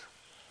this?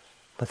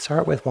 But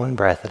start with one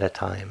breath at a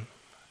time,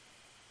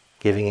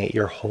 giving it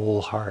your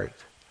whole heart,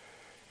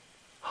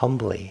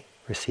 humbly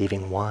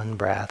receiving one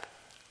breath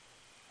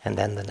and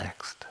then the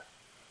next.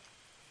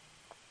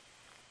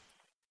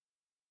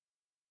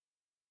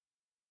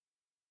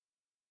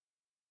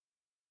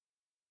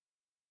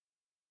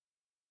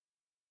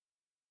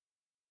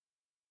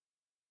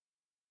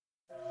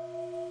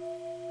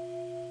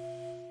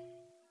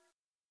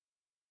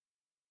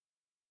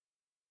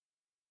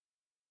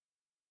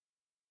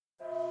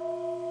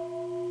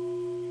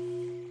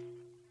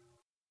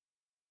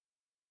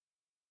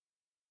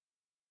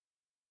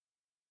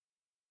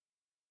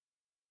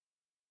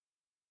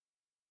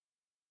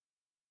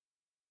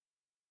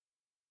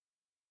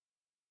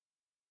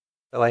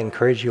 So I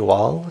encourage you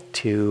all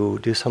to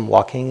do some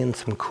walking in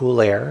some cool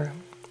air,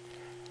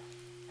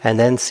 and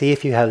then see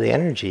if you have the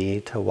energy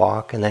to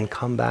walk and then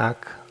come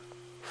back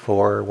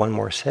for one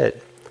more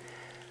sit.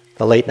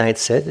 The late night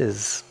sit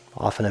is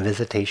often a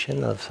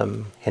visitation of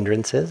some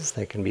hindrances.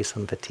 There can be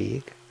some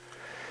fatigue.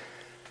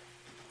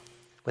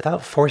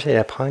 Without forcing it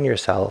upon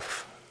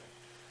yourself,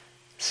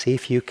 see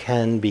if you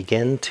can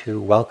begin to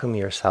welcome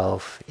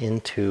yourself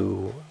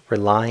into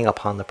relying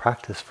upon the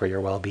practice for your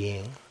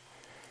well-being.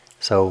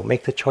 So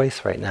make the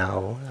choice right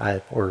now,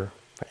 or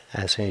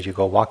as soon as you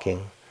go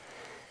walking,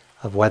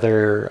 of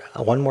whether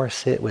one more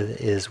sit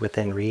is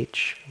within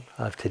reach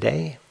of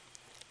today,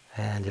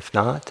 and if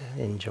not,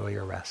 enjoy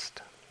your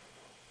rest.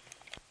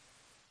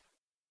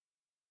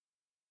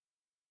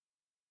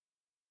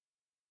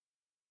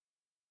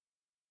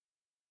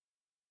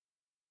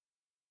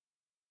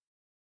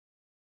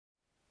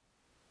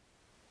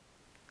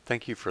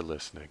 Thank you for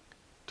listening.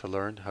 To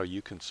learn how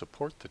you can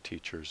support the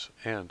teachers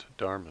and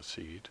Dharma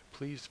Seed,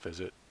 please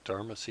visit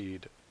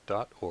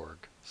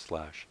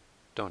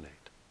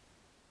dharmaseed.org/donate.